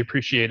greatly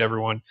appreciate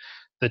everyone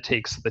that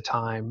takes the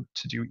time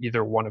to do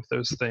either one of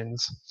those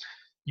things.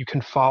 You can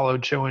follow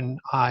Joe and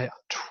I on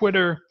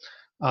Twitter.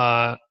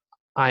 I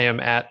am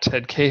at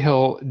Ted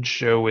Cahill.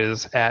 Joe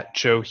is at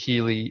Joe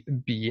Healy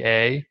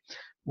BA.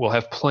 We'll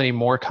have plenty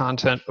more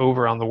content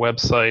over on the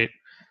website,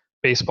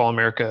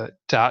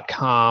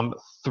 baseballamerica.com,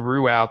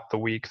 throughout the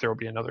week. There will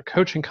be another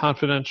Coaching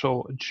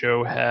Confidential.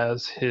 Joe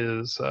has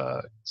his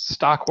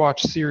Stock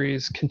Watch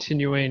series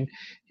continuing,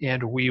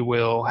 and we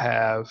will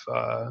have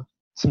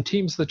some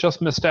teams that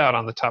just missed out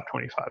on the top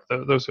 25.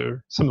 Those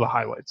are some of the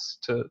highlights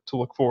to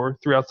look for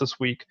throughout this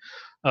week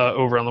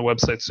over on the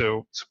website.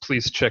 So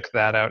please check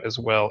that out as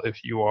well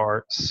if you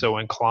are so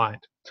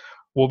inclined.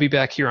 We'll be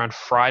back here on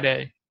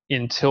Friday.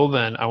 Until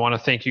then, I want to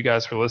thank you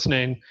guys for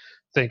listening.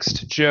 Thanks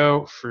to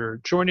Joe for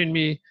joining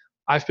me.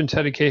 I've been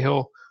Teddy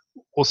Cahill.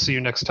 We'll see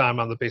you next time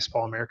on the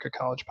Baseball America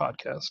College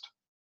Podcast.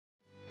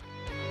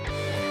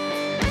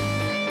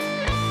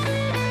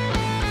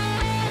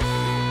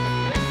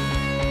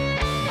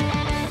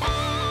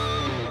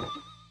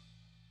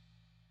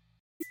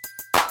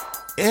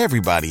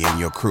 Everybody in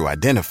your crew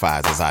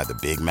identifies as either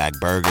Big Mac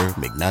Burger,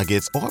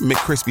 McNuggets, or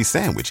McCrispy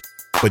Sandwich.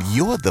 But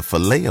you're the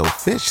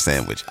Filet-O-Fish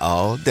Sandwich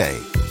all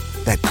day.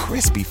 That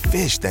crispy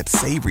fish, that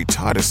savory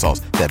tartar sauce,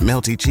 that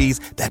melty cheese,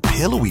 that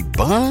pillowy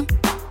bun.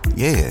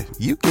 Yeah,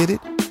 you get it.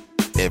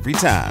 Every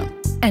time.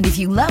 And if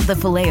you love the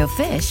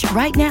Filet-O-Fish,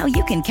 right now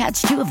you can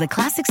catch two of the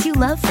classics you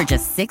love for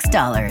just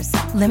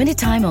 $6. Limited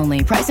time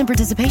only. Price and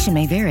participation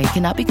may vary.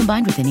 Cannot be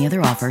combined with any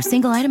other offer.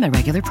 Single item at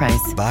regular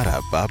price.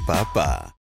 Ba-da-ba-ba-ba.